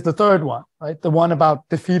 is the third one, right? The one about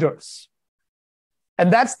defeaters.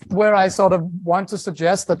 And that's where I sort of want to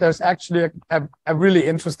suggest that there's actually a really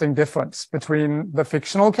interesting difference between the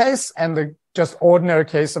fictional case and the just ordinary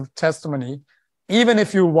case of testimony, even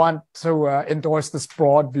if you want to endorse this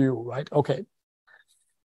broad view, right? Okay.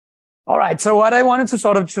 All right. So what I wanted to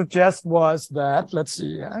sort of suggest was that, let's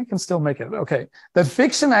see, I can still make it. Okay. That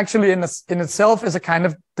fiction actually in itself is a kind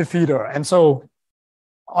of defeater. And so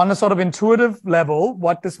on a sort of intuitive level,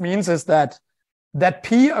 what this means is that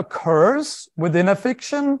P occurs within a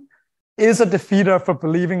fiction is a defeater for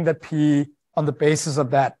believing that P on the basis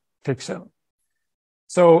of that fiction.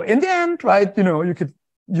 So in the end, right,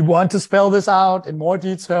 you want to spell this out in more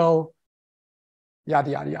detail,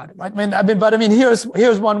 yada, yada, yada, right? But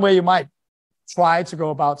here's one way you might try to go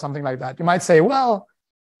about something like that. You might say, well,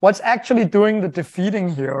 what's actually doing the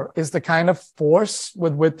defeating here is the kind of force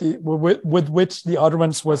with which the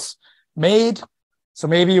utterance was made. So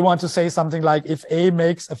maybe you want to say something like, if A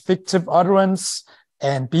makes a fictive utterance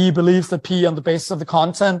and B believes that P on the basis of the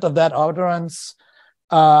content of that utterance,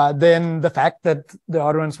 then the fact that the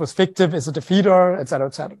utterance was fictive is a defeater, et cetera,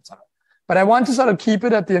 et cetera, et cetera. But I want to sort of keep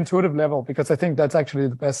it at the intuitive level because I think that's actually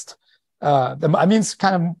the best. It's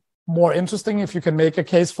kind of more interesting if you can make a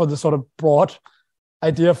case for the sort of broad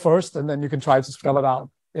idea first, and then you can try to spell it out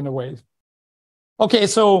in a way. Okay,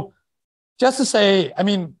 so just to say,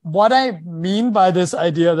 what I mean by this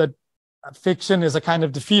idea that fiction is a kind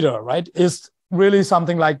of defeater, right, is really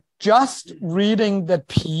something like just reading that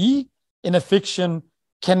P in a fiction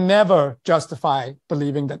can never justify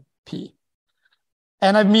believing that P.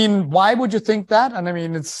 And why would you think that? And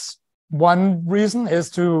it's one reason is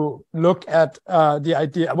to look at the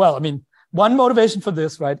idea. Well, one motivation for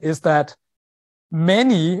this, right, is that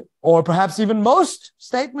many or perhaps even most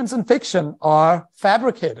statements in fiction are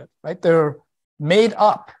fabricated, right? They're made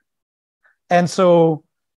up. And so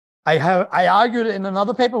I argued in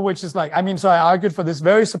another paper, which is like, so I argued for this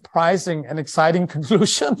very surprising and exciting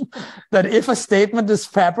conclusion that if a statement is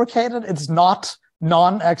fabricated, it's not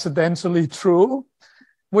non-accidentally true,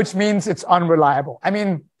 which means it's unreliable.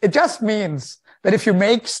 It just means that if you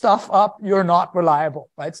make stuff up, you're not reliable,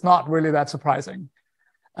 right? It's not really that surprising.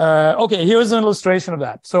 Okay, here's an illustration of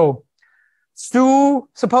that. So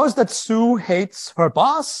suppose that Sue hates her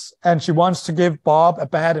boss and she wants to give Bob a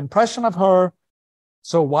bad impression of her.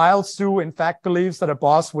 So while Sue in fact believes that her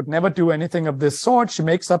boss would never do anything of this sort, she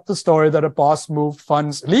makes up the story that her boss moved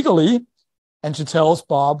funds illegally, and she tells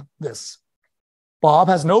Bob this. Bob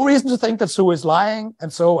has no reason to think that Sue is lying,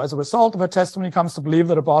 and so as a result of her testimony comes to believe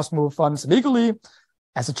that her boss moved funds illegally.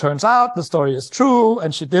 As it turns out, the story is true,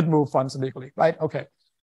 and she did move funds illegally, right? Okay.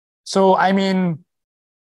 So, I'm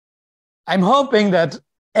hoping that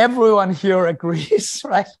everyone here agrees,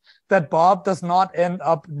 right, that Bob does not end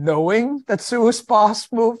up knowing that Sue's boss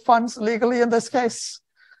moved funds illegally in this case.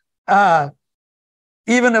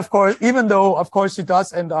 Even though, of course, she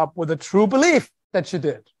does end up with a true belief that she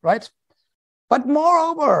did, right? But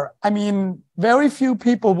moreover, very few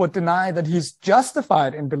people would deny that he's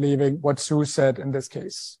justified in believing what Sue said in this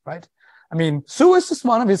case, right? Sue is just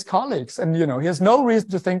one of his colleagues, and, he has no reason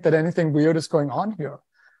to think that anything weird is going on here.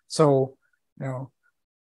 So,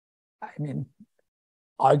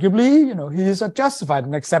 arguably, he is justified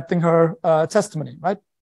in accepting her testimony, right?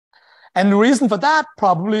 And the reason for that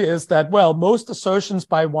probably is that, well, most assertions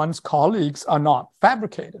by one's colleagues are not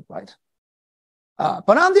fabricated, right?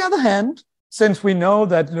 But on the other hand, since we know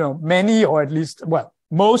that, many or at least, well,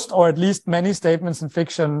 most or at least many statements in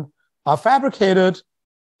fiction are fabricated,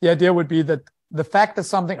 the idea would be that the fact that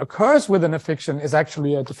something occurs within a fiction is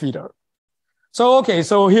actually a defeater. So, okay,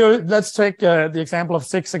 so here, let's take the example of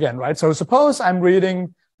 6 again, right? So suppose I'm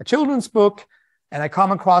reading a children's book and I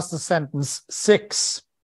come across the sentence 6.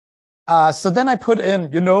 So then I put in,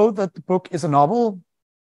 that the book is a novel.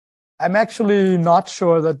 I'm actually not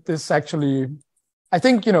sure that this actually, I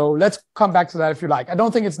think, let's come back to that if you like. I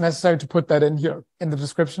don't think it's necessary to put that in here in the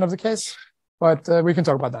description of the case, but we can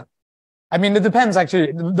talk about that. It depends,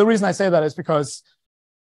 actually. The reason I say that is because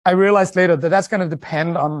I realized later that that's going to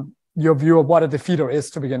depend on your view of what a defeater is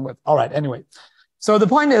to begin with. All right, anyway. So the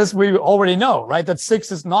point is, we already know, right, that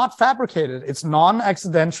 6 is not fabricated. It's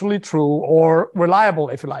non-accidentally true or reliable,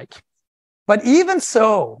 if you like. But even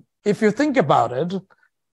so, if you think about it,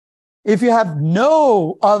 if you have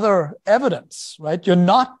no other evidence, right, you're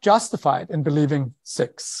not justified in believing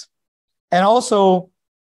 6. And also,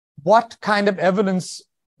 what kind of evidence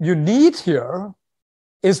you need here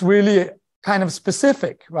is really kind of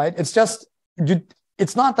specific, right? It's just,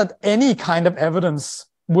 it's not that any kind of evidence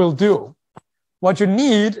will do. What you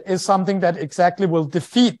need is something that exactly will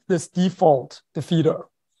defeat this default defeater.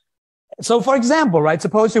 So for example, right,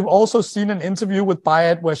 suppose you've also seen an interview with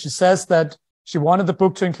Bayet where she says that she wanted the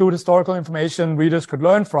book to include historical information readers could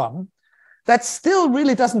learn from. That still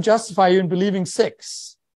really doesn't justify you in believing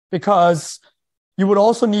 6, because you would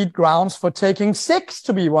also need grounds for taking 6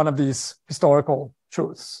 to be one of these historical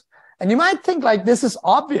truths. And you might think like this is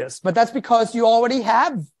obvious, but that's because you already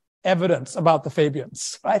have evidence about the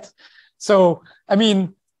Fabians, right? So,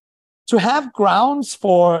 to have grounds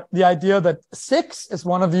for the idea that 6 is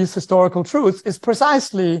one of these historical truths is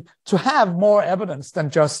precisely to have more evidence than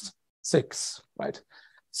just 6, right?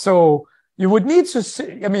 So, you would need to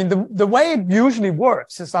see, I mean, the way it usually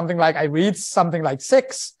works is something like I read something like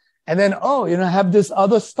 6, and then, oh, you know, I have this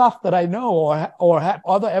other stuff that I know, or have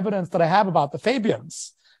other evidence that I have about the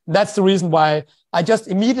Fabians. That's the reason why I just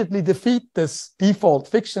immediately defeat this default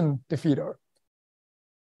fiction defeater.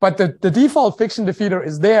 But the default fiction defeater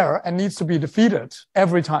is there and needs to be defeated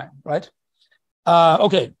every time, right?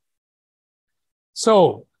 Okay.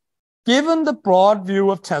 So given the broad view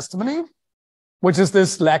of testimony, which is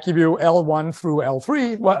this lackey view L1 through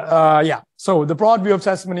L3, yeah. So the broad view of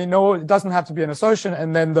testimony, no, it doesn't have to be an assertion.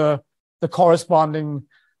 And then the corresponding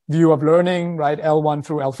view of learning, right? L1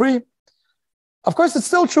 through L3. Of course, it's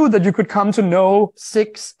still true that you could come to know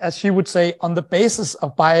 6, as she would say, on the basis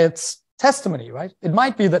of Bayet's testimony, right? It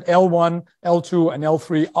might be that L1, L2, and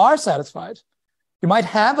L3 are satisfied. You might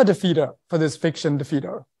have a defeater for this fiction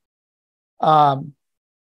defeater.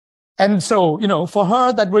 And so, you know, for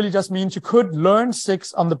her, that really just means you could learn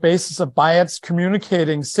 6 on the basis of Bayet's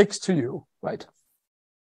communicating 6 to you, right?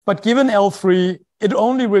 But given L3, it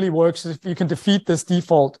only really works if you can defeat this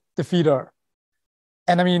default defeater.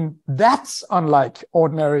 And I mean, that's unlike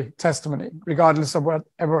ordinary testimony, regardless of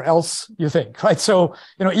whatever else you think, right? So,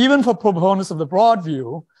 you know, even for proponents of the broad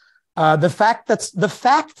view, the fact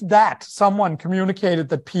that someone communicated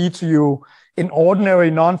the P to you in ordinary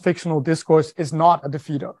non-fictional discourse is not a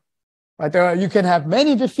defeater, right? You can have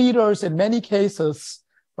many defeaters in many cases,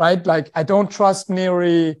 right? Like, I don't trust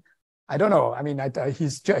Neri. I don't know. I mean,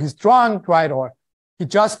 he's drunk, right? Or he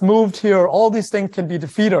just moved here. All these things can be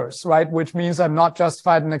defeaters, right? Which means I'm not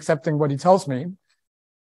justified in accepting what he tells me.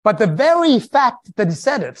 But the very fact that he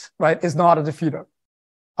said it, right, is not a defeater.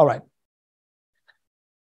 All right.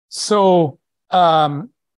 So, I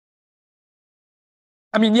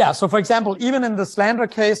mean, yeah. So for example, even in the slander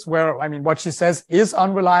case where, I mean, what she says is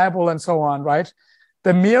unreliable and so on, right?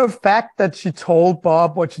 The mere fact that she told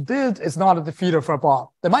Bob what she did is not a defeater for Bob.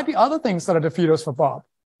 There might be other things that are defeaters for Bob,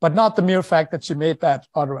 but not the mere fact that she made that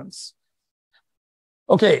utterance.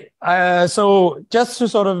 Okay, so just to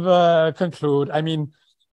sort of conclude, I mean,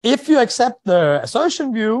 if you accept the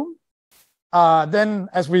assertion view, then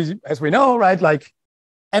as we know, right, like,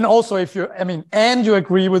 and also if you, I mean, and you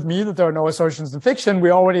agree with me that there are no assertions in fiction,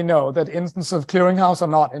 we already know that instances of clearinghouse are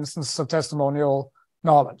not instances of testimonial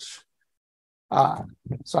knowledge.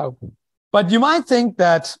 But you might think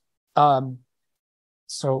that,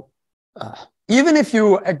 even if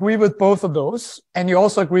you agree with both of those, and you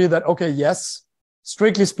also agree that, okay, yes,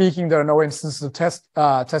 strictly speaking, there are no instances of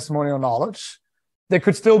testimonial knowledge, there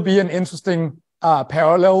could still be an interesting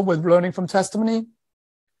parallel with learning from testimony.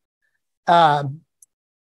 But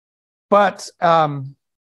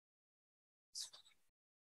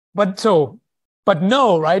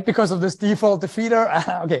no, right? Because of this default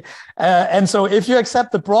defeater. Okay. And so if you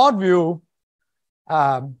accept the broad view,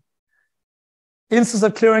 instances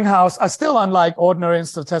of clearinghouse are still unlike ordinary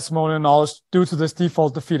instances of testimonial knowledge due to this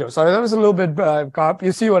default defeater. So that was a little bit,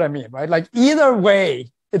 you see what I mean, right? Like either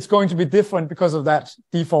way, it's going to be different because of that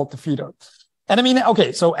default defeater. And I mean,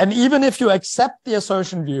 okay, so, and even if you accept the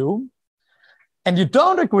assertion view, and you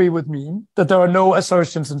don't agree with me that there are no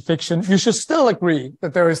assertions in fiction, you should still agree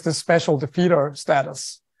that there is this special defeater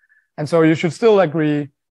status. And so you should still agree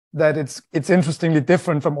that it's interestingly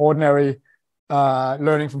different from ordinary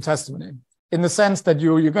learning from testimony, in the sense that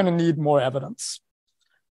you're going to need more evidence.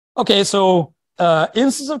 Okay, so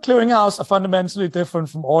instances of clearinghouse are fundamentally different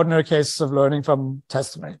from ordinary cases of learning from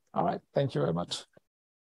testimony. All right, thank you very much.